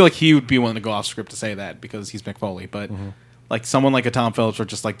that. I feel like he would be willing to go off script to say that because he's Mick Foley. But like someone like a Tom Phillips or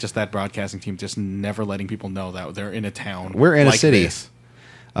just that broadcasting team, just never letting people know that they're in a town. We're in a like city. this.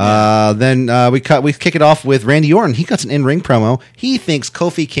 Then we kick it off with Randy Orton. He cuts an in-ring promo. He thinks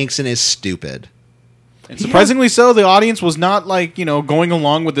Kofi Kingston is stupid. And surprisingly so, the audience was not going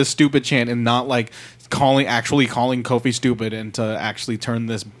along with this stupid chant and not actually calling Kofi stupid and to actually turn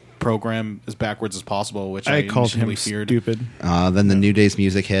this program as backwards as possible, which I called him initially feared. stupid. Then the New Day's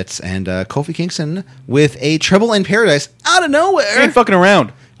music hits, and Kofi Kingston with a Trouble in Paradise out of He nowhere ain't fucking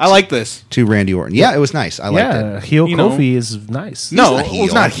around. I like this. to Randy Orton. Yeah, it was nice. I liked Yeah, it. heel You know. Kofi is nice. No, not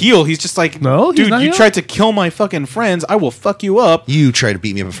he's not heel. He's just like, No, he's dude, not you heel? tried to kill my fucking friends. I will fuck you up. You tried to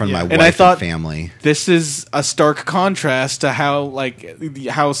beat me up in front of my wife And I thought- family. This is a stark contrast to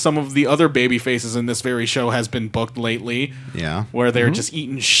how some of the other baby faces in this very show has been booked lately. Yeah. Where they're just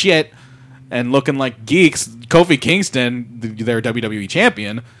eating shit and looking like geeks. Kofi Kingston, their WWE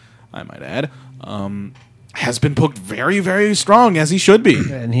champion, I might add, has been booked very, very strong, as he should be.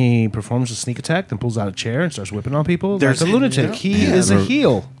 And he performs a sneak attack, then pulls out a chair and starts whipping on people. There's- There's a lunatic. He Yeah, is a the-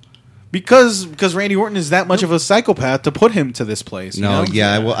 heel. Because Randy Orton is that much of a psychopath to put him to this place. you No, know?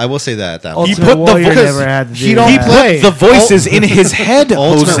 yeah, I will say that. That He Ultimate put the Warrior voice- never had to do he don't He that. play. put the voices in his head,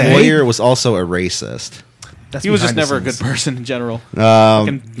 Ultimate Jose. Warrior was also a racist. That's He was just behind the never a good scenes. person in general. Yeah,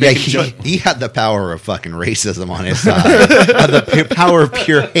 making joke- he had the power of fucking racism on his side. The power of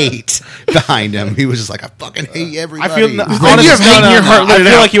pure hate behind him. He was just like, I fucking hate everybody. I feel you have honestly, hate in your heart, let I it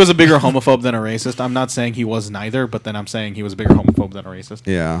feel out. like he was a bigger homophobe than a racist. I'm not saying he was neither, but then I'm saying he was a bigger homophobe than a racist.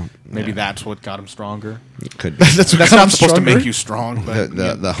 yeah, Maybe that's what got him stronger. could be. That's what That's got not him supposed to stronger. make you strong, but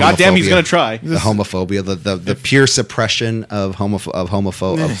The goddamn, he's homophobia. gonna try. The homophobia, the pure suppression of You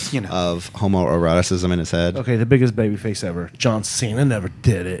know. of homoeroticism in his head. Okay, the biggest babyface ever. John Cena never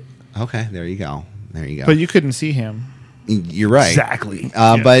did it. Okay, there you go. There you go. But you couldn't see him. You're right. Exactly.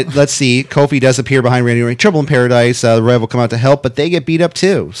 But let's see. Kofi does appear behind Randy Orton. Trouble in Paradise. The rival come out to help, but they get beat up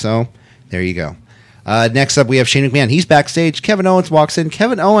too. So there you go. Next up, we have Shane McMahon. He's backstage. Kevin Owens walks in.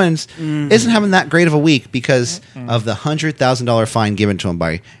 Kevin Owens isn't having that great of a week because of the $100,000 fine given to him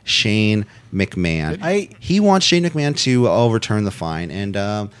by Shane McMahon. He wants Shane McMahon to overturn the fine.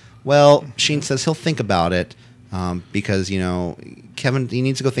 And, Shane says he'll think about it because, Kevin, he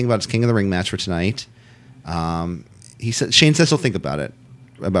needs to go think about his King of the Ring match for tonight. Shane says he'll think about it,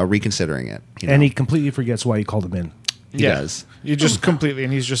 about reconsidering it. And he completely forgets why he called him in. He does. You just completely,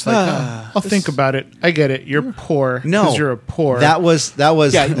 and he's just like, I'll think about it. I get it. You're poor. No, 'cause you're a poor. That was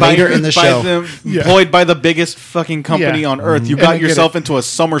later in the show. Employed by the biggest fucking company Yeah. on earth. You And I got get yourself it. into a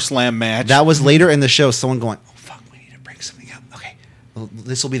SummerSlam match. That was later in the show. Someone going, "Oh fuck, we need to bring something up." Okay, well,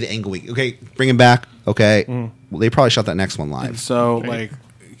 this will be the angle week. Okay, bring him back. Okay, well, they probably shot that next one live. So, can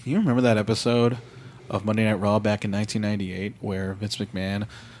you remember that episode of Monday Night Raw back in 1998 where Vince McMahon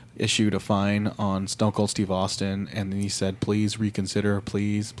issued a fine on Stone Cold Steve Austin, and then he said, "Please reconsider,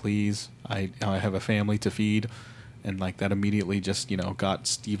 please, please. I have a family to feed," and that immediately just got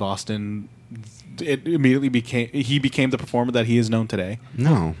Steve Austin. It immediately became the performer that he is known today.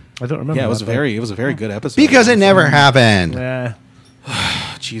 No, I don't remember. Yeah, it was that, a very good episode because it never happened. Yeah.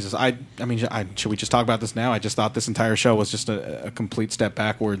 Jesus, I mean, should we just talk about this now? I just thought this entire show was just a complete step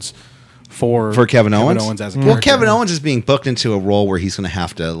backwards for Kevin Owens. as a Well, character. Kevin Owens is being booked into a role where he's going to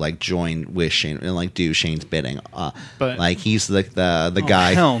have to join with Shane and do Shane's bidding. But- He's the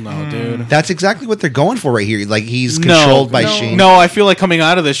guy. Hell no, dude. That's exactly what they're going for right here. He's controlled by Shane. No, I feel like coming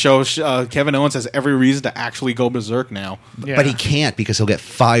out of this show, Kevin Owens has every reason to actually go berserk now. Yeah. But he can't because he'll get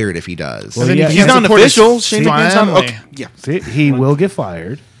fired if he does. Well, then yeah, he He's can't not support his official. Shane McMahon's not. family. Okay, yeah. See, he will get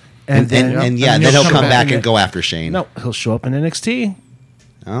fired. and then and then he'll he'll come come back back and go after Shane. No, he'll show up in NXT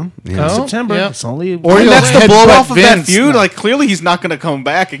Oh, in yeah. Oh. September. yeah. It's only Or And he'll that's the headbutt blow off of that Vince. feud. No. Clearly he's not going to come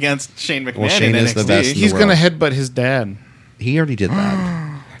back against Shane McMahon Shane in is the NXT. best in the He's world. going to headbutt his dad. He already did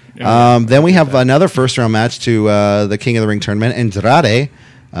that. Then we have another first round match to the King of the Ring tournament, Andrade,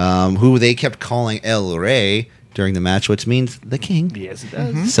 who they kept calling El Rey during the match, which means the King. Yes, it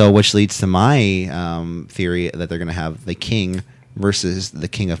does. So, which leads to my theory that they're going to have the King versus the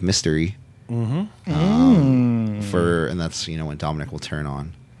King of Mystery. And that's when Dominic will turn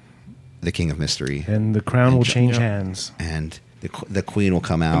on the King of Mystery, And the crown will change yeah. hands. and the Queen will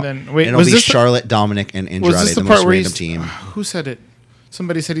come out, And then- wait, it'll was be this the- Charlotte, Dominic, and Andrade, Was this the the most part where random he's, team. who said it?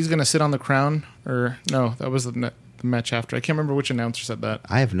 Somebody said he's going to sit on the crown, or no? That was the match after. I can't remember which announcer said that.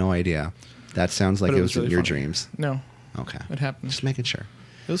 I have no idea. That sounds like But it was in really your funny. dreams. No, Okay, it happened. just making sure.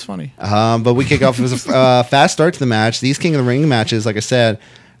 It was funny. But we kick off with a fast start to the match. These King of the Ring matches, like I said,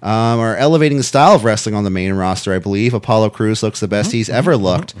 are elevating the style of wrestling on the main roster, I believe. Apollo Crews looks the best he's ever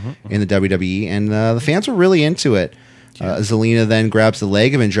looked in the WWE, and the fans were really into it. Zelina then grabs the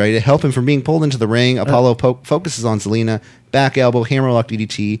leg of Andrade to help him from being pulled into the ring. Apollo focuses on Zelina, back elbow, hammerlock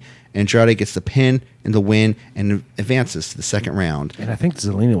DDT. Andrade gets the pin and the win and advances to the second round. And I think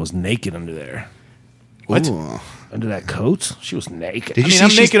Zelina was naked under there. What? Ooh. Under that coat, she was naked. Did I you mean, see I'm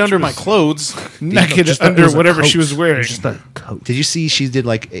she's- naked under my clothes. naked Just under it was a whatever she coat. was It wearing. Just a coat. Did you see she's doing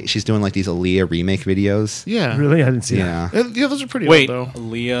like these Aaliyah remake videos? Yeah. Really? I didn't see that. Yeah. Yeah, those are pretty Wait, old, though.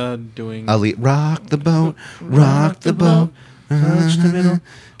 Aaliyah doing. Aaliyah, rock the boat, rock the boat. Touch the middle.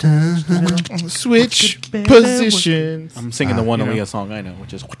 Touch the middle. Switch positions. I'm singing the one you know. Aaliyah song I know,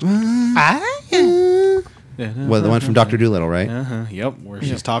 which is. Well, the one from Dr. Dolittle, right? Yep, where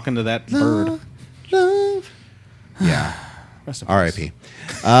she's talking to that bird. Love. Yeah. Rest in peace.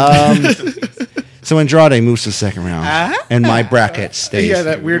 R.I.P. So Andrade moves to the second round, and my bracket stays. Yeah,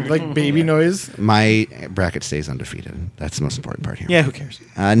 that weird like baby noise. My bracket stays undefeated. That's the most important part here. Yeah, who cares?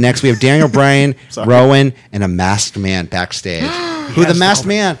 Next, we have Daniel Bryan, Sorry. Rowan, and a masked man backstage. Who the masked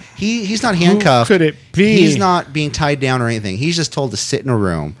man? He's not handcuffed. could it be? He's not being tied down or anything. He's just told to sit in a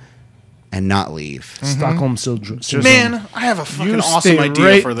room and not leave. Stockholm syndrome. Man, I have a fucking You awesome stay idea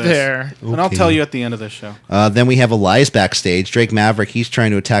right for this. there. And I'll Okay. tell you at the end of this show. Then we have Elias backstage. Drake Maverick, he's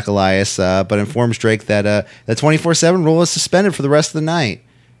trying to attack Elias, but informs Drake that the 24/7 rule is suspended for the rest of the night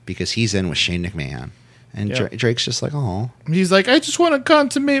because he's in with Shane McMahon. And Yeah. Drake's just like, oh, He's like, I just want to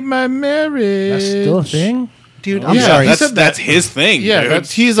consummate my marriage. That's still a thing? dude, I'm Yeah, sorry. he said that. That's his thing. Yeah, dude.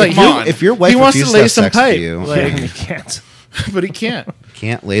 he's like, Come on. If your wife he wants to refuses lay have some sex with pipe, you, like, You can't. but he can't.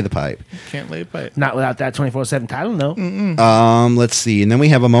 can't lay the pipe. Can't lay a pipe. Not without that 24/7 title, no. Let's see. And then we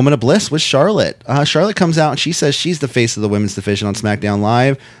have a moment of bliss with Charlotte. Charlotte comes out and she says she's the face of the women's division on SmackDown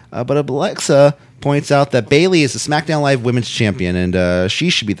Live. But Alexa points out that Bayley is the SmackDown Live women's champion and she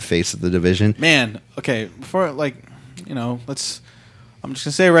should be the face of the division. Man, okay, before, like, you know, I'm just going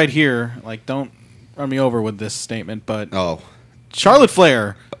to say right here, like, don't run me over with this statement, but Oh. Charlotte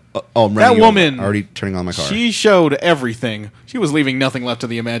Flair, I'm that running over. woman, Already turning on my car. she showed everything. She was leaving nothing left to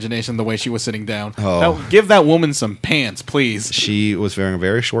the imagination the way she was sitting down. Oh. Give that woman some pants, please, She was wearing a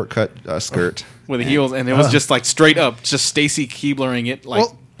very short-cut skirt. with the heels, and it was just, like, straight up, just Stacy Keeblering it, like,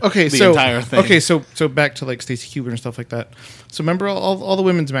 Well, okay, the so entire thing. okay, so back to like Stacey Keibler and stuff like that. So remember all the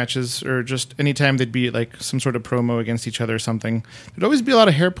women's matches, or just anytime they'd be like some sort of promo against each other or something, there'd always be a lot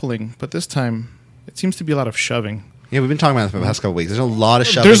of hair pulling. But this time, it seems to be a lot of shoving. Yeah, we've been talking about this for the past couple weeks. There's a lot of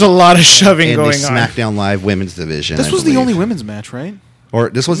shoving. There's a lot of shoving in the going on. SmackDown Live women's division. This I was the believe. only women's match, right? Or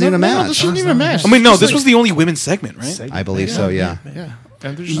this wasn't even a match. this wasn't even a match. I mean, no, Just this like- was the only women's segment, right? I believe so, yeah. yeah.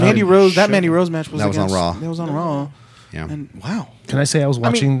 And there's just Mandy like Rose, that shoving. Mandy Rose match was That was on against- Raw. That was on Raw. Yeah. And wow. Can I say I was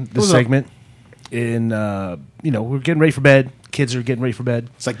watching it the was a- segment in, we're getting ready for bed. Kids are getting ready for bed.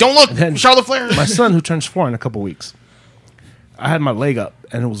 It's like, don't look, then- Charlotte Flair. My son, who turns 4 in a couple weeks, I had my leg up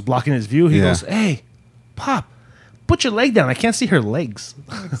and it was blocking his view. He Yeah. goes, "Hey, Pop, put your leg down. I can't see her legs."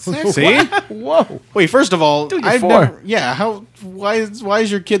 See? Whoa. Wait, first of all, Dude, you're I've 4. never. Yeah, why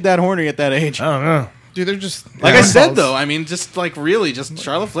is your kid that horny at that age? I don't know. Dude, they're just Like Yeah. I said, though, I mean, just like really, just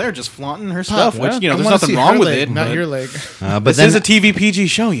Charlotte Flair just flaunting her stuff, yeah. which you know, I there's wanna nothing see wrong her with leg, it. not but your leg. But This then is a TV PG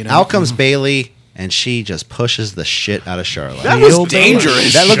show, you know. out comes Bailey, and she just pushes the shit out of Charlotte. That was Heel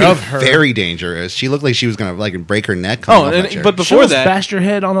dangerous. That looked Shove her. very dangerous. She looked like she was gonna like break her neck. Oh, coming off that chair. but She before almost that, bashed your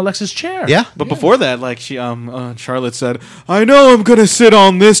head on Alexa's chair. yeah, but before that, like she, Charlotte said, "I know I'm gonna sit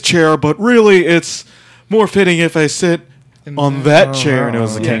on this chair, but really, it's more fitting if I sit on that chair." And it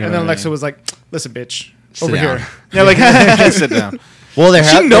was the Yeah, king. and of then the Alexa ring. was like, "Listen, bitch, Sit over down. here." Yeah, like sit down. Well, there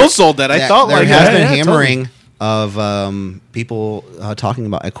She no-sold that. I thought there like has that. been yeah, hammering of people talking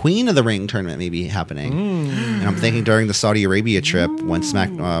about a Queen of the Ring tournament maybe happening, and I'm thinking during the Saudi Arabia trip when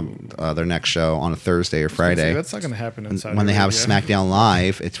their next show on a Thursday or Friday, That's not going to happen in Saudi when they have Arabia. SmackDown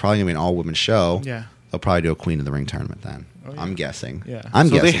Live, it's probably gonna be an all women show. Yeah. They'll probably do a Queen of the Ring tournament then. Oh, yeah. I'm guessing. Yeah. I'm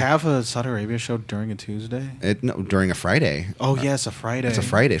So guessing. they have a Saudi Arabia show during a Tuesday. No, during a Friday. Oh yes, a Friday. It's a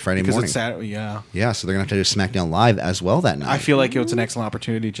Friday because morning. it's Saturday. Yeah. Yeah, so they're gonna have to do SmackDown Live as well that night. I feel like it's an excellent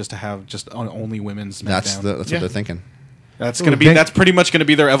opportunity just to have just only women's SmackDown. that's Yeah. what they're thinking. That's gonna be then- that's pretty much gonna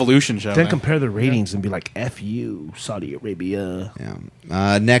be their evolution show. Then man. compare the ratings and be like, "F you, Saudi Arabia."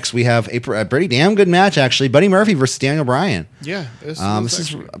 Yeah. Next we have a pretty damn good match actually. Buddy Murphy versus Daniel Bryan. Yeah, this This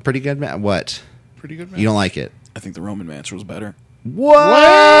is a pretty good match. What? pretty good. Match. You don't like it? I think the Roman match was better.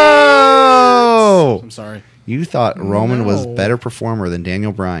 Whoa! I'm sorry, You thought Roman was No. better performer than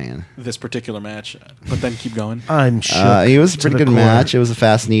Daniel Bryan. this particular match, but then keep going. I'm sure. It was a pretty good match. It was a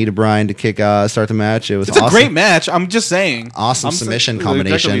fast knee to Bryan to start the match. It was It's a great match. I'm just saying. Awesome I'm submission objectively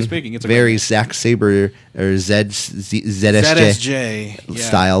combination. Speaking, it's a Very great Zack Sabre or ZSJ ZSJ yeah.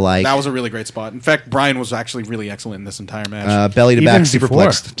 style like. That was a really great spot. In fact, Bryan was actually really excellent in this entire match. Belly to Even back before.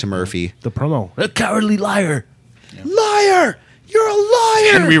 superplex to Murphy. The promo, a cowardly liar. Liar! You're a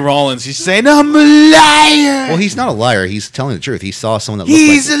liar! Henry Rollins, he's saying, "I'm a liar." Well, he's not a liar. He's telling the truth. He saw someone that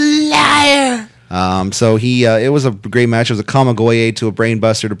looked like a liar. So it was a great match. It was a Kamigoye to a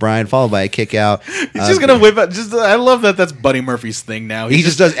brainbuster to Bryan, followed by a kick out. He's just gonna whip out. I love that. That's Buddy Murphy's thing now. He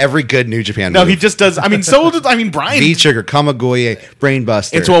just does every good New Japan. No, move. he just does. I mean, Bryan V trigger, Kamigoye,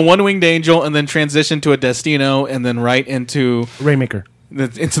 brainbuster into a one-winged angel, and then transition to a Destino, and then right into Rainmaker.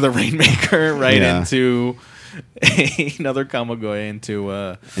 the Rainmaker, right Yeah. into another Kamigoye,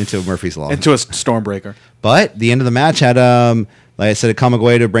 into Murphy's Law. into a Stormbreaker. But the end of the match had, like I said, a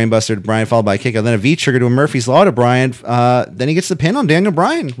Kamigoye to a brainbuster to Bryan, followed by a kick out, then a V trigger to a Murphy's Law to Bryan. Then he gets the pin on Daniel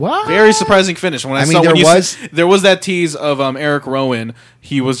Bryan. What? Very surprising finish. When I mean, saw there when you was- there was that tease of Eric Rowan.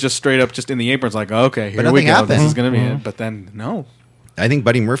 He was just straight up just in the aprons, like, okay, here But we nothing go. This happened. is gonna be it. But then no, I think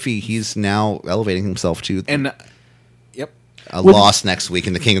Buddy Murphy, he's now elevating himself to and yep. a loss next week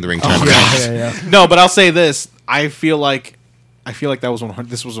in the King of the Ring tournament. Yeah. No, but I'll say this: I feel like that was 100,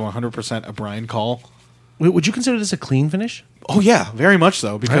 this was 100% a Bryan call. Wait, would you consider this a clean finish? Oh yeah, very much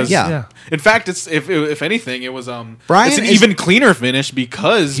so. Because Yeah. in fact, it's if anything, it was Bryan it's an is- even cleaner finish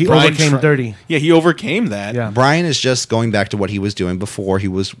because He Bryan overcame dirty. Yeah, he overcame that. Yeah. Bryan is just going back to what he was doing before he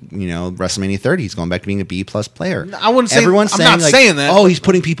was, WrestleMania 30. He's going back to being a B+ player. I wouldn't say- Everyone's I'm saying, not like, saying that. Oh, he's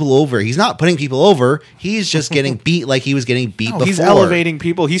putting people over. He's not putting people over. He's just getting beat like he was getting beat No, before. he's elevating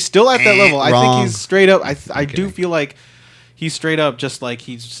people. He's still at that level. I Wrong. think he's straight up. I do kidding. feel like he's straight up just like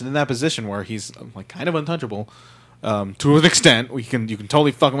he's in that position where he's like kind of untouchable to an extent. You can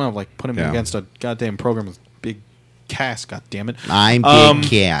totally fuck him up, like put him Yeah. against a goddamn program with big Cass. God damn it! I'm Big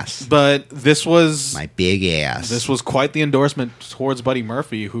Cass. But this was My big ass. this was quite the endorsement towards Buddy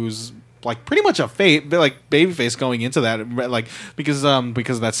Murphy, who's like pretty much a babyface going into that, like because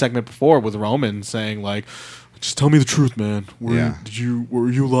of that segment before with Roman saying like, "Just tell me the truth, man. Yeah. Were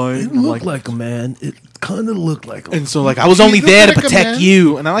you lying?" It looked like a man. It kind of looked like a And so, like, I was only there to protect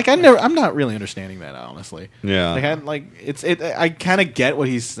you, and I'm not really understanding that, honestly. Yeah. I kind of get what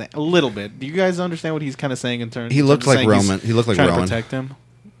he's saying a little bit. Do you guys understand what he's kind of saying in terms? He looked of like saying he's Roman. He looked like trying Roman. to protect him.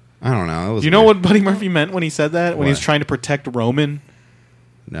 I don't know. It was Do you know weird. what Buddy Murphy meant when he said that? When he was What? trying to protect Roman?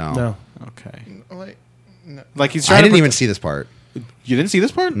 No. No. Okay. Like, Like he's trying. I to didn't even protect- see this part. You didn't see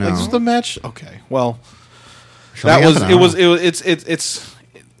this part? No. Like, this is the match. Okay. Well, Show that me was half an it. hour.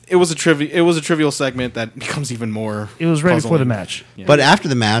 It was a trivial segment that becomes even more. It was ready for the puzzling. match. Yeah. But after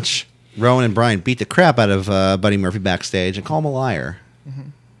the match, Rowan and Bryan beat the crap out of Buddy Murphy backstage and call him a liar.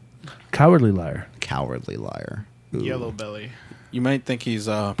 Cowardly liar. Cowardly liar. Ooh. yellow belly. You might think he's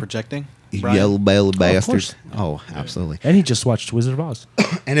projecting. You Bryan. yellow belly bastard. course. Oh, absolutely. And he just watched Wizard of Oz.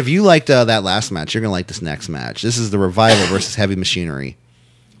 And if you liked that last match, you're going to like this next match. This is the Revival versus Heavy Machinery.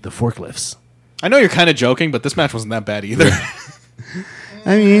 The forklifts. I know you're kind of joking, but this match wasn't that bad either.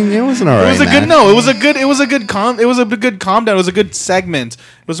 I mean, it was an alright It was a match. good no. It was a good calm down. It was a good segment.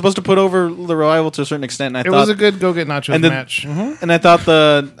 It was supposed to put over the Revival to a certain extent. And I It thought, was a good go get nachos and the- match. And I thought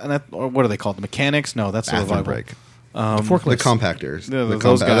or what are they called? The Mechanics? No, that's the Bathroom Revival. break. The The forklifts. compactors. Yeah, The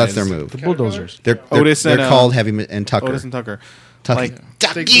those That's guys. their move. The bulldozers. They're Otis and, called Heavy and Tucker. Otis and Tucker. Tucky. Like,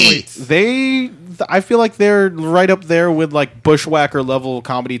 Tucky. I feel like they're right up there with like Bushwhacker level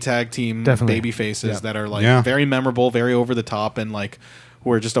comedy tag team Definitely. baby faces Yeah. that are like Yeah. very memorable, very over the top, and like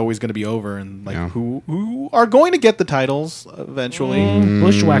who are just always going to be over, and like Yeah. who are going to get the titles eventually.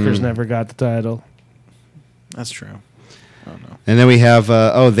 Bushwhackers never got the title. That's true. I don't know. And then we have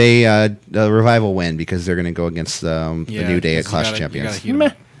the Revival win because they're going to go against the New Day at Clash of Champions. Meh.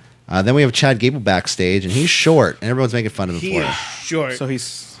 Then we have Chad Gable backstage, and he's short, and everyone's making fun of him He for is it. short. So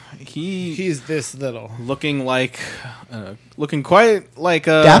he's He's this little. looking like looking quite like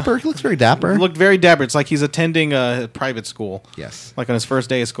Dapper? He looks very dapper. Looked very dapper. It's like he's attending a private school. Yes. Like on his first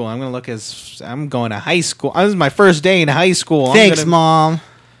day of school. I'm going to high school. This is my first day in high school. Thanks, Mom.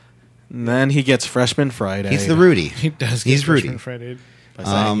 And then he gets freshman Friday. He's the Rudy. He does. He's get Rudy. Freshman Friday. By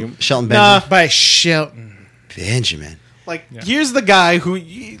saying you- Shelton Nah. Benjamin. By Shelton. Benjamin. Like here's the guy who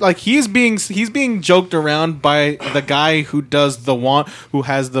like he's being joked around by the guy who does who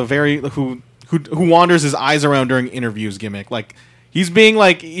has the very who wanders his eyes around during interviews gimmick. Like he's being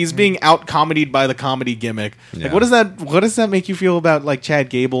out comedied by the comedy gimmick. Yeah. Like what does that make you feel about like Chad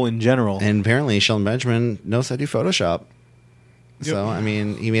Gable in general? And apparently, Shelton Benjamin knows how to do Photoshop. So, I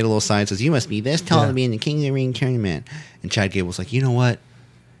mean, he made a little sign that says, "You must be this tall to be in the King of the Ring tournament." And Chad Gable's like, "You know what?"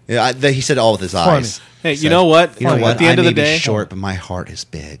 Yeah, he said all with his eyes. Hey, He you said, know what? You know At what? the end I of the may be day- short, but my heart is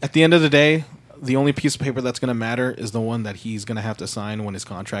big. At the end of the day, the only piece of paper that's going to matter is the one that he's going to have to sign when his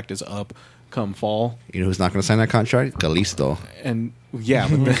contract is up come fall. You know who's not going to sign that contract? Kalisto. And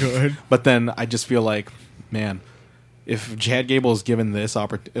yeah, but then I just feel like, man, if Chad Gable is given this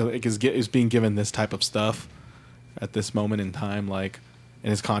is being given this type of stuff at this moment in time, like,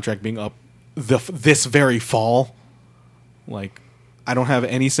 and his contract being up this very fall, like, I don't have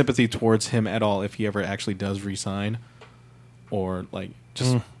any sympathy towards him at all if he ever actually does resign, or like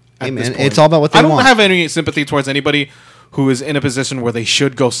just. Hey, at this man, point. it's all about what they I don't want. have any sympathy towards anybody who is in a position where they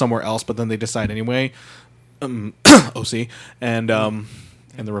should go somewhere else, but then they decide anyway. OC and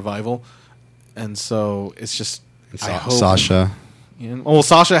the Revival, and so it's just I hope Sasha. Well,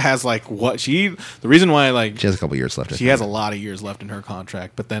 Sasha has like the reason why like She has a couple years left. I she think. has a lot of years left in her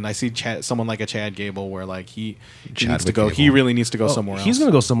contract, but then I see someone like a Chad Gable where like he needs to Chadwick go. Gable. He really needs to go somewhere else. He's going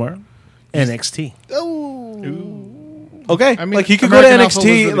to go somewhere. NXT. Okay, I mean, like he could American go to Alpha was NXT.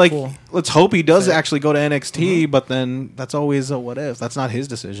 really like cool. let's hope he does actually go to NXT, but then that's always a what if. That's not his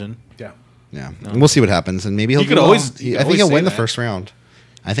decision. Yeah. Yeah, and we'll see what happens, and maybe he'll. He could do well. always- he could I think always he'll say win the that. first round.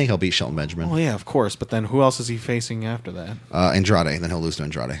 I think he'll beat Shelton Benjamin. Well, yeah, of course, but then who else is he facing after that? Andrade, then he'll lose to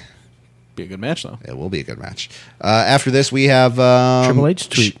Andrade. Be a good match though. It will be a good match. After this, we have Triple H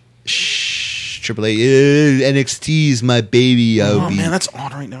tweet. Triple H. NXT is my baby. Oh man, that's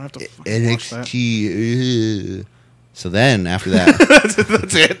on right now. I have to fucking watch that. NXT. So then, after that,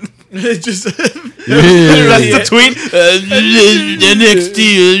 That's it. Just That's the tweet.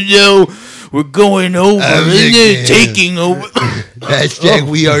 NXT, we're going over. They're taking over. hashtag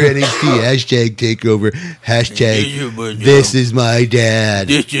we are NXT. Hashtag takeover. Hashtag this is my dad.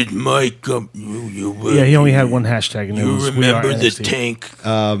 This is my company. Yeah, he only had one hashtag. And it You was, "We are remember the NXT." tank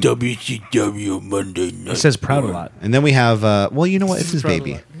WCW Monday night. It says proud a lot. And then we have, well, you know what? It's his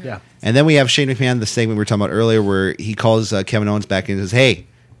baby. Yeah. And then we have Shane McMahon, the segment we were talking about earlier, where he calls Kevin Owens back in and says, "Hey,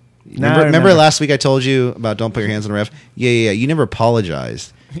 remember last week I told you about don't put your hands on the ref? Yeah. You never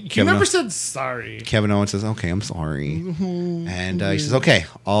apologized." you never said sorry. Kevin Owens says, "Okay, I'm sorry," and he says, "Okay,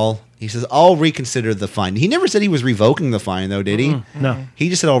 I'll reconsider the fine." He never said he was revoking the fine, though, did he? No. He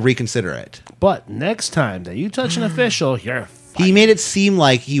just said, "I'll reconsider it." But next time that you touch an official, you're He made it seem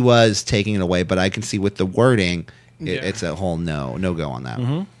like he was taking it away, but I can see with the wording, Yeah. it's a whole no go on that.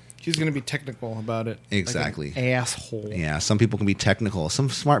 He's going to be technical about it. Exactly. Like an asshole. Yeah, some people can be technical. Some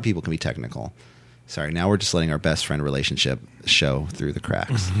smart people can be technical. Sorry, now we're just letting our best friend relationship show through the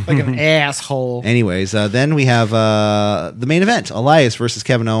cracks. Like an asshole. Anyways, then we have the main event: Elias versus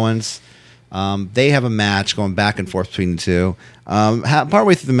Kevin Owens. They have a match going back and forth between the two.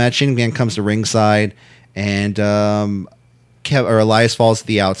 Partway through the match, Shane McMahon comes to ringside, and Elias falls to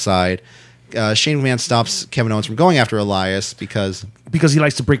the outside. Shane McMahon stops Kevin Owens from going after Elias because because he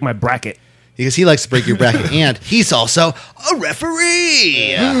likes to break my bracket. he likes to break your bracket, and he's also a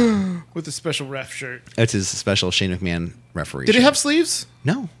referee. With a special ref shirt. That's his special Shane McMahon referee. Did it shirt. have sleeves?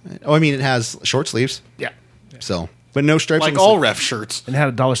 No. Oh, I mean, it has short sleeves. Yeah. So, but no stripes. Like on the all sleeve. ref shirts. And had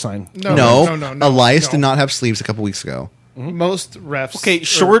a dollar sign. No, Elias no. did not have sleeves a couple weeks ago. Most refs. Okay, or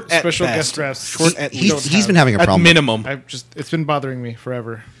short at special best. guest refs. Short at He's least. been having a At problem. minimum. It's been bothering me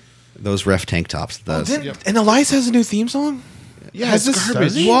forever. Those ref tank tops. Yep. And Elias has a new theme song? Yeah, Has it's this- garbage.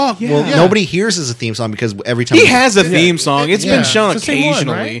 does he? Well, Well, Yeah. nobody hears as a theme song because every time He has a theme song. It's Yeah. been shown It's the same one,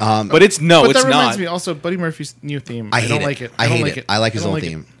 occasionally. right? But it's but it's that reminds not. me also Buddy Murphy's new theme. I hate don't it. like it. I don't hate like it. I like his don't old like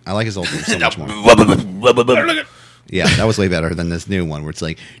theme. I like his old theme so much more. Hey, Yeah, that was way better than this new one where it's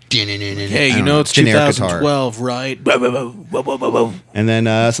like. Hey, I you don't know it's generic guitar. 2012, right? And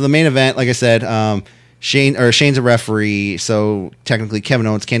then, so the main event, like I said, Shane's a referee, so technically Kevin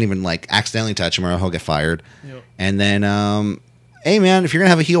Owens can't even like accidentally touch him or he'll get fired. Yep. And then, hey man, if you're gonna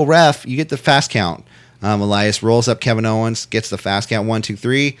have a heel ref, you get the fast count. Elias rolls up Kevin Owens, gets the fast count 1, 2,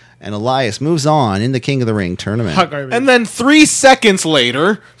 3, and Elias moves on in the King of the Ring tournament. Hot garbage. And then 3 seconds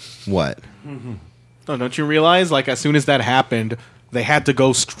later, What? oh, don't you realize? Like as soon as that happened, they had to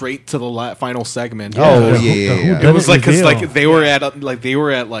go straight to the final segment. Oh, Because yeah. It was like because Reveal. like they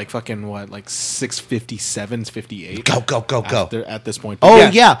were at like fucking what like 6:57, 58. Go. At this point. Oh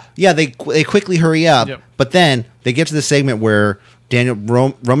yeah. They quickly hurry up, Yep. but then they get to the segment where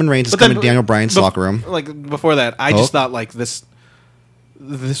Roman Reigns is coming to Daniel Bryan's locker room. Like before that, I just thought like this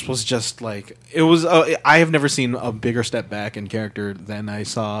was just like it was. I have never seen a bigger step back in character than I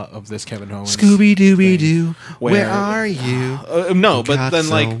saw of this Kevin Owens. Scooby Dooby Doo, Where- where are you? No, but Got then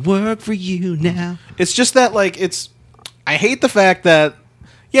some like work for you now. it's just that like it's. I hate the fact that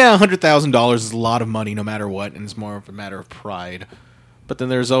 $100,000 is a lot of money no matter what, and it's more of a matter of pride. But then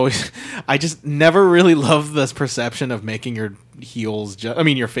there's always, I just never really love this perception of making your heels,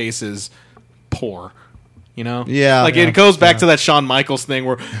 your faces poor. You know, Yeah. like it goes back to that Shawn Michaels thing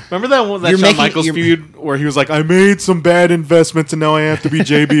where remember that one, that You're Shawn making- Michaels you're- feud where he was like, I made some bad investments and now I have to be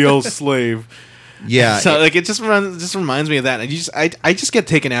JBL's slave. Yeah, So like it just reminds me of that. And I just get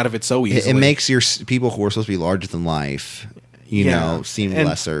taken out of it so easily. it makes your people who are supposed to be larger than life, seem And-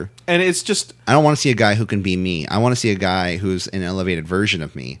 lesser. And it's just I don't want to see a guy who can be me. I want to see a guy who's an elevated version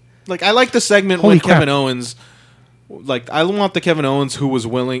of me. like I like the segment Holy when crap. Kevin Owens like I want the Kevin Owens who was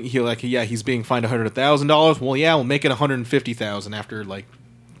willing. He's being fined $100,000. Well, yeah, we'll make it $150,000 after like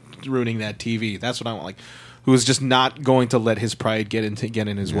ruining that TV. That's what I want. Like, who is just not going to let his pride get in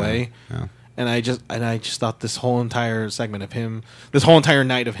his way. Yeah. And I just thought this whole entire segment of him, this whole entire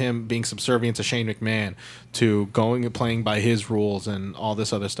night of him being subservient to Shane McMahon, to going and playing by his rules and all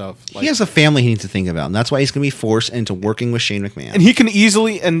this other stuff. Like, He has a family he needs to think about, and that's why he's going to be forced into working with Shane McMahon. and he can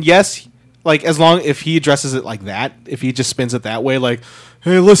easily, and yes, like as long if he addresses it like that, if he just spins it that way, like,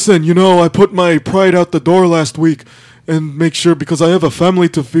 hey, listen, I put my pride out the door last week. And make sure, because I have a family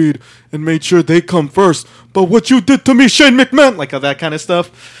to feed, and made sure they come first. But what you did to me, Shane McMahon, like that kind of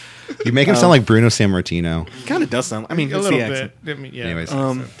stuff. You make him sound like Bruno Sammartino. Kind of does sound. I mean, A it's little the accent. bit. I mean, yeah. Anyways,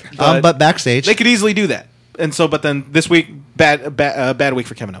 But backstage, they could easily do that. And so, but then this week, bad week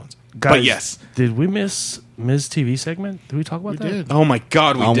for Kevin Owens. Guys, But yes. Did we miss Ms. TV segment? Did we talk about We that? did. Oh my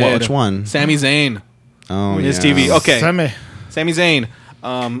God, we On did. which one? Sami Zayn. oh Miz yeah. TV. Okay. Sami. Sami Zayn.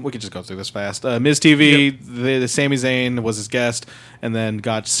 We could just go through this fast. Miz TV, the Sami Zayn was his guest, and then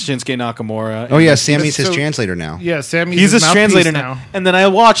got Shinsuke Nakamura. Oh yeah, Sammy's his So- translator now. Yeah, Sammy's He's his mouthpiece translator now. And then I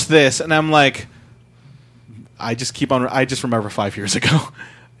watched this, and I'm like, I just remember 5 years ago,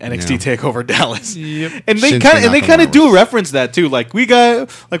 NXT Takeover Dallas. Yep. And they Shinsuke kind of Nakamura do was- reference that too. Like we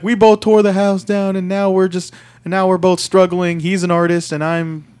both tore the house down, and now we're both struggling. He's an artist, and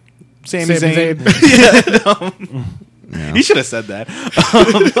I'm Sami Sami Zayn. Zayn. Yeah. He should have said that.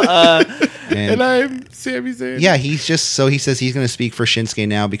 And I'm Sami Zayn. Yeah, he says he's going to speak for Shinsuke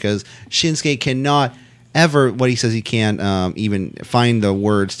now because Shinsuke cannot ever, what he says he can't even find the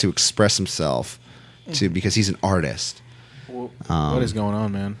words to express himself because he's an artist. What is going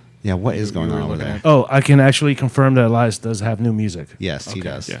on, man? Yeah, what is going You were on over looking there? at- Oh, I can actually confirm that Elias does have new music. Yes, he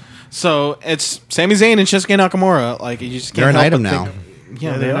does. Yeah. So it's Sami Zayn and Shinsuke Nakamura. Like you just can't They're an help item but now. think-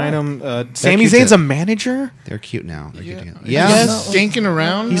 Yeah, Yeah, they're an they are. item. Sami cute Zayn's too. a manager. They're cute now. They're cute together. Yeah. Yeah. Skanking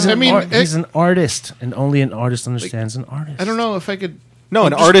around. He's, I mean, he's an artist, and only an artist understands an artist. I don't know if I could. No,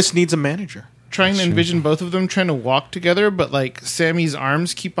 an I'm just artist needs a manager. Trying to envision both of them trying to walk together, but like Sammy's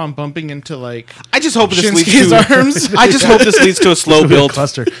arms keep on bumping into like I just hope this leads Shinsuke's to arms. I just hope this leads to a slow build.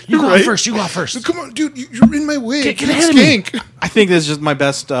 Cluster. You go Right? first. You go first. Come on, dude, you're in my way. Get Get ahead of me. skank. I think this is just my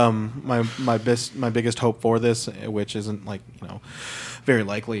best, my biggest hope for this, which isn't very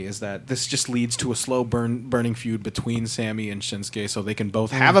likely, is that this just leads to a slow burning feud between Sami and Shinsuke, so they can both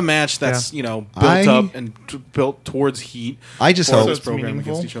have a match that's built up and built towards heat. I just for hope- this So it's program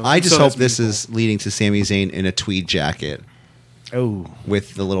meaningful? against each other. I just So hope that's this meaningful. is leading to Sami Zayn in a tweed jacket Oh,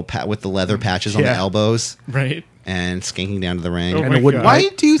 with the little with the leather patches on the Yeah. elbows Right. and skanking down to the ring. Oh and my it wouldn't. God. Why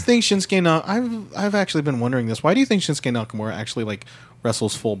do you think Shinsuke? I've actually been wondering this. Why do you think Shinsuke Nakamura actually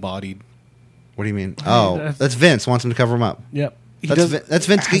wrestles full bodied? What do you mean? Oh, that's Vince wants him to cover him up. Yep. That's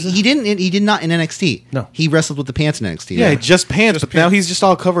Vince. He did not in NXT. No. He wrestled with the pants in NXT. Yeah, just pants. but now he's just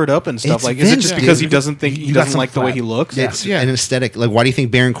all covered up and stuff. It's Like, is it Vince, just because he dude. doesn't think You he got doesn't some like the way flat. he looks? It's Yeah. an aesthetic. Like, why do you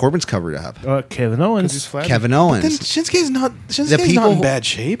think Baron Corbin's covered up? Kevin He's Owens. flat. Kevin Then Owens. Shinsuke's not people- in bad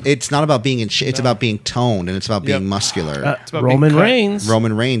shape. It's not about being in shape. It's about being toned and it's about being muscular. about Roman being cut. Reigns.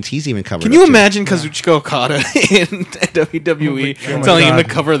 Roman Reigns, he's even covered. Can up you too. imagine Kazuchika Okada in WWE Oh my telling him to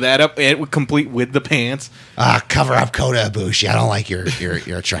God. cover that up and complete with the pants? Cover up Kota Ibushi. I don't like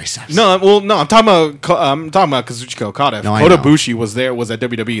your triceps. No, I'm talking about Kazuchika Okada. If No, I Kota know. Ibushi was at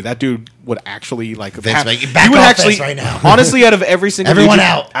WWE, that dude would actually Vince, back he would off actually this right now. honestly out of every single Everyone New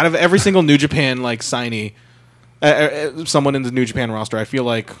out. out of every single New Japan signee, someone in the New Japan roster, I feel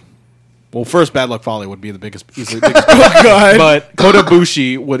like. Well, first, Bad Luck Fale would be the biggest. But Kota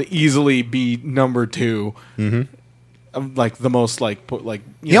Ibushi would easily be number 2. Like the most He almost got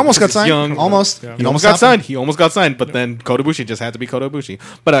because he's signed. young. Almost. He almost got signed. He almost got signed, but then Kota Ibushi just had to be Kota Ibushi.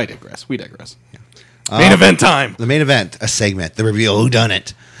 But I digress. We digress. Main event time. The main event, a segment, the reveal. Who done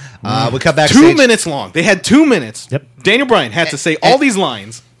it? We cut back 2 minutes long. They had 2 minutes. Yep. Daniel Bryan had to say all these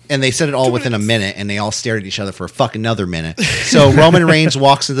lines. And they said it all within a minute, and they all stared at each other for a fucking another minute. So Roman Reigns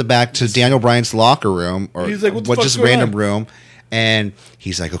walks in the back to Daniel Bryan's locker room, or He's like, "What the fuck's just going random on?" room, and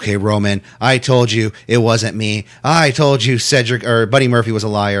he's like, "Okay, Roman, I told you it wasn't me. I told you Cedric or Buddy Murphy was a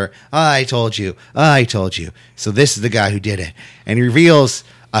liar. I told you. So this is the guy who did it." And he reveals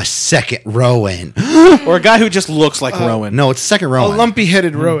a second Rowan. Or a guy who just looks like Rowan. No, it's second A Rowan.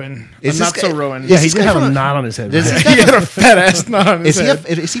 lumpy-headed Rowan. Is A this not so guy- Rowan. Yeah, Is he this did guy have from a a- knot on his head. Is this He had a fat ass knot on his Is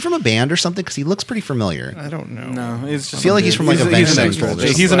head. he from a band or something? Because he looks pretty familiar. I don't know. No, it's just I feel like he's from, like, he's Avenged an extra. Sevenfold or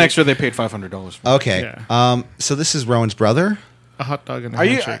He's an something. extra. They paid $500 for. Okay. Yeah. So this is Rowan's brother. a hot dog and a Are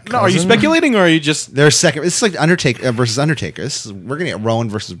you handshake. no? Are you Cousin? speculating, or are you just? Their second. It's like Undertaker versus Undertaker. We're gonna get Rowan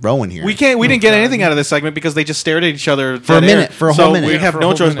versus Rowan here. We can't. We didn't get anything out of this segment because they just stared at each other For a dead air. minute, for a so whole minute. we Yeah, have for a no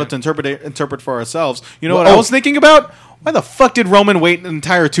whole choice minute. but to interpret for ourselves. You know Well, what I was thinking about? Why the fuck did Roman wait an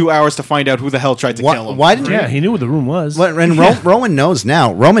entire 2 hours to find out who the hell tried to kill him? Why didn't Yeah, he knew where the room was. What, and Rowan knows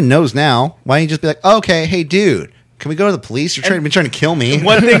now. Roman knows now. Why don't you just be like, okay, hey, dude, can we go to the police? You're been trying to kill me.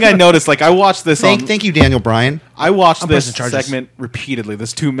 One thing I noticed, like I watched this. Thank you, Daniel Bryan. I watched this pressing charges. segment repeatedly.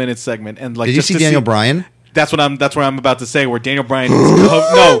 This 2-minute segment, and like Did you just see to Daniel Bryan? That's what I'm about to say. Where Daniel Bryan,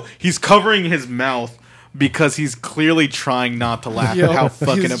 he's covering his mouth because he's clearly trying not to laugh Yo, at how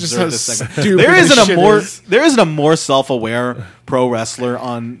fucking he's just absurd how this segment. stupid There this isn't shit a more is. there isn't a more self-aware pro wrestler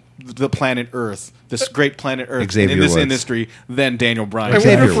on the planet Earth, this great planet Earth, and Xavier in this Woods. industry than Daniel Bryan. I wonder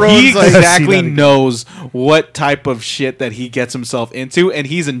if Xavier Rowan's He like, exactly See that again. knows what type of shit that he gets himself into, and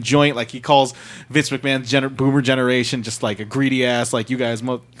he's enjoying. Like he calls Vince McMahon's Boomer generation just like a greedy ass. Like you guys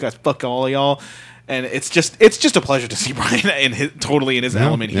fuck all of y'all. And it's just a pleasure to see Bryan totally in his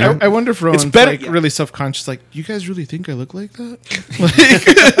element here. I wonder if Rowan's better- like really self-conscious. Like, you guys really think I look like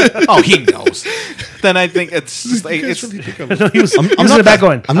that? Oh, he knows. Then I think it's just like You guys it's really think I look he was in not the back that-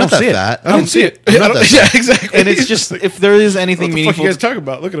 going. I'm I not don't that see it. fat. I don't see it. I'm not that Yeah, fat. exactly. and it's just if there is anything what the fuck meaningful, you guys talking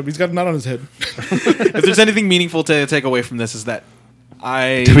about? Look at him. He's got a knot on his head. if there's anything meaningful to take away from this is that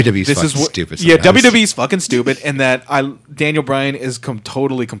WWE's fucking stupid Yeah, sometimes. WWE's fucking stupid, and that Daniel Bryan is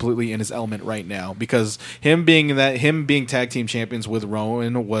totally, completely in his element right now because him being tag team champions with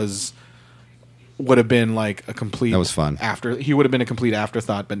Rowan would have been like a complete. That was fun. He would have been a complete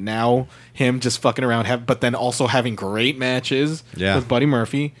afterthought, but now him just fucking around, but then also having great matches Yeah. with Buddy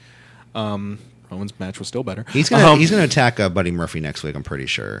Murphy. Rowan's match was still better. He's gonna attack Buddy Murphy next week. I'm pretty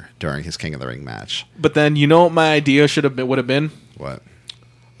sure during his King of the Ring match. But then you know what my idea would have been. What?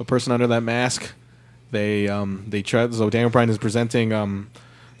 A person under that mask. They tried. So Daniel Bryan is presenting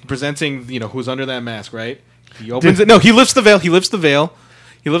who's under that mask, right? He opens it. No, he lifts the veil. He lifts the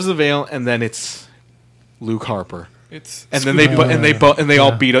veil, and then it's Luke Harper. It's And then they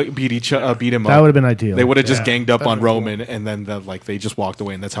all beat him up. That would have been ideal. They would have just Yeah. ganged up That'd on be cool. Roman, and then they just walked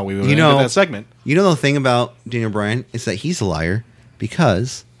away, and that's how we would You end know- that segment. You know the thing about Daniel Bryan is that he's a liar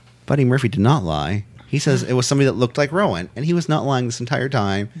because Buddy Murphy did not lie. He says it was somebody that looked like Rowan, and he was not lying this entire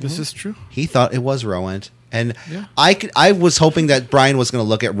time. This is true. He thought it was Rowan, and Yeah. I was hoping that Bryan was going to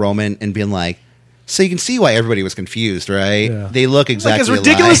look at Roman and being like, so you can see why everybody was confused, right? Yeah. They look exactly Like as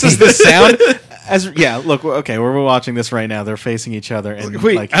ridiculous alike. as this sound. Look, okay, we're watching this right now. They're facing each other, and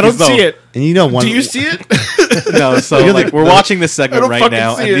Wait, like, I don't he's see it. And you know one. Do you see it? No, so like we're watching this I segment don't right fucking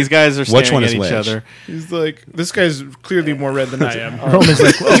now, see and it. these guys are Which staring one at is each which? other. He's like, this guy's clearly more red than I am. Roman's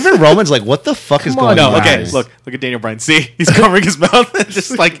like, Even Roman's like, what the fuck is Come going on, on? No, okay, guys. look at Daniel Bryan. See, he's covering his mouth,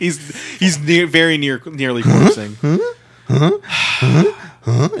 just like he's nearly corpsing.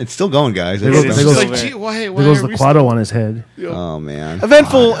 It's still going, guys. There It's goes- still there It's going. goes- like, gee, why there are goes the we Quado on his head. Oh man.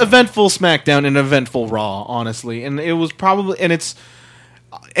 Eventful SmackDown and eventful Raw, honestly, and it was probably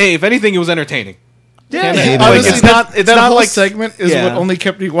if anything, it was entertaining. Yeah, Like, Honestly, it's that, not. It's that not whole like segment is yeah. what only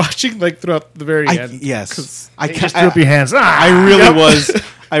kept me watching, like throughout the very end. Yes, Just threw up your hands. Ah!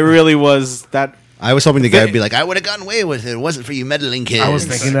 I really was that. I was hoping the guy would be like, I would have gotten away with it. It wasn't for you meddling kids. I was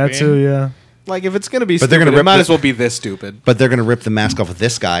thinking that too. Yeah. Like if it's gonna be, But they're stupid, gonna it rip might the- as well be this stupid. But they're going to rip the mask off of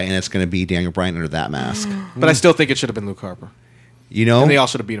this guy, and it's going to be Daniel Bryan under that mask. But I still think it should have been Luke Harper, You know, and they all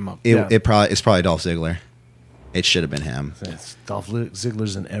should have beat him up. it, Yeah. it's probably Dolph Ziggler. It should have been him. It's Dolph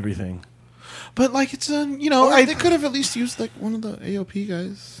Ziggler's in everything. But like it's Or they could have at least used like one of the AOP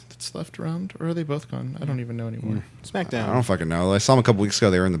guys that's left around, or are they both gone? I don't even know anymore. SmackDown. I don't fucking know. I saw them a couple weeks ago.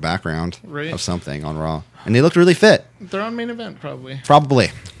 They were in the background Right. of something on Raw, and they looked really fit. They're on main event probably. Probably.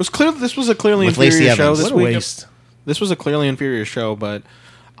 It was clear. This was a clearly With Lacey inferior show Evans. this What a week. waste. This was a clearly inferior show, but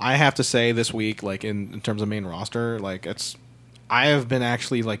I have to say this week, like in terms of main roster, like I have been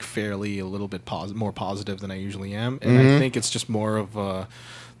actually like fairly a little bit more positive than I usually am, and I think it's just more of the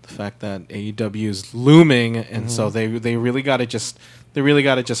fact that AEW is looming, and so they really got to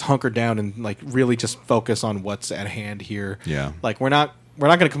just hunker down and like really just focus on what's at hand here. Yeah. Like we're not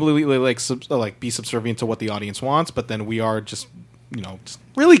going to completely like be subservient to what the audience wants, but then we are just just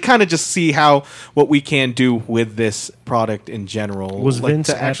really kind of just see what we can do with this product in general. Was like, Vince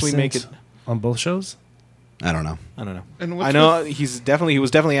to actually make it? absent on both shows? I don't know. I don't know. And what's I know he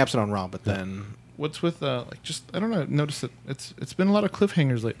was definitely absent on Raw, but then What's with like just I don't know. Notice that it's been a lot of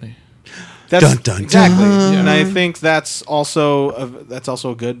cliffhangers lately. that's Dun, dun, exactly. dun. And I think that's also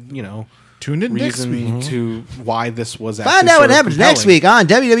a good Tune in next week. reason to why this was. Actually Find out sort what of happens next compelling. week on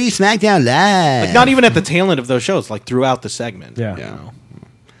WWE SmackDown Live. Like not even at the tail end of those shows, like throughout the segment. Yeah. you know.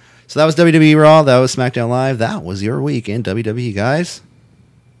 So that was WWE Raw. That was SmackDown Live. That was your week in WWE, guys.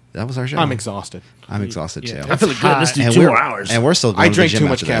 That was our show. I'm exhausted. I'm exhausted too. I feel good. Let's do And 2 we're- more hours. And we're still going I to the drank gym too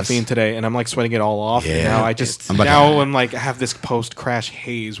much after this. caffeine today, and I'm like sweating it all off. And now I just I'm about to have I'm like I have this post crash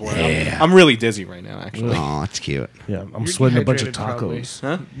haze where I'm really dizzy right now. Actually, Oh, it's cute. yeah, I'm You're sweating a bunch of dehydrated, tacos.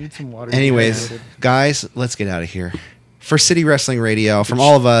 huh? You need some water. Anyways, guys, let's get out of here. For City Wrestling Radio, from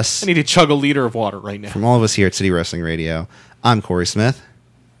all of us, I need to chug a liter of water right now. from all of us here at City Wrestling Radio, I'm Corey Smith.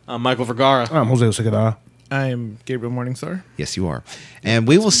 I'm Michael Vergara. I'm Jose Oseguera. I'm Gabriel Morningstar. Yes, you are. And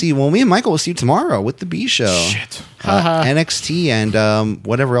we will see. Well, me and Michael will see you tomorrow with the B Show, Shit. NXT, and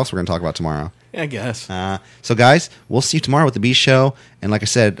whatever else we're going to talk about tomorrow. Yeah, I guess. So, guys, we'll see you tomorrow with the B Show. And like I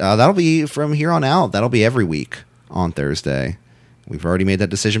said, that'll be from here on out. That'll be every week on Thursday. We've already made that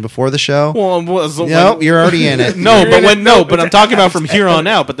decision before the show. Nope, you're already in it. But I'm talking about from here on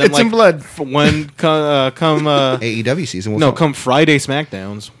out. But then It's in blood. When come AEW season. We'll come Friday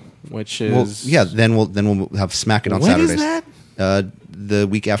SmackDowns, which is Then we'll have Smack It on When is Saturdays. The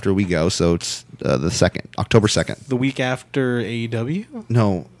week after we go, so it's the 2nd, October 2nd. the week after AEW.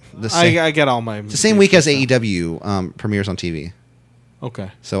 No, the same, I get all my the same week as AEW premieres on TV.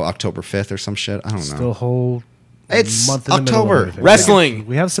 Okay. So October 5th or some shit. I don't know. Still a whole It's month in the middle of October. everything. Wrestling.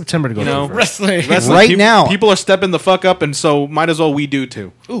 We have September to go. You know, through. Wrestling. Right now. people are stepping the fuck up, and so might as well we do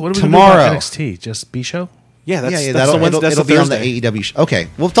too. Ooh, what are we Tomorrow. gonna do about NXT? Just B show. Yeah, that's that'll, the Wednesday, it'll that's be the on the Thursday. AEW show. Okay,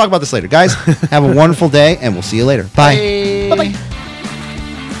 we'll talk about this later. Guys, have a wonderful day, and we'll see you later. Bye. Bye.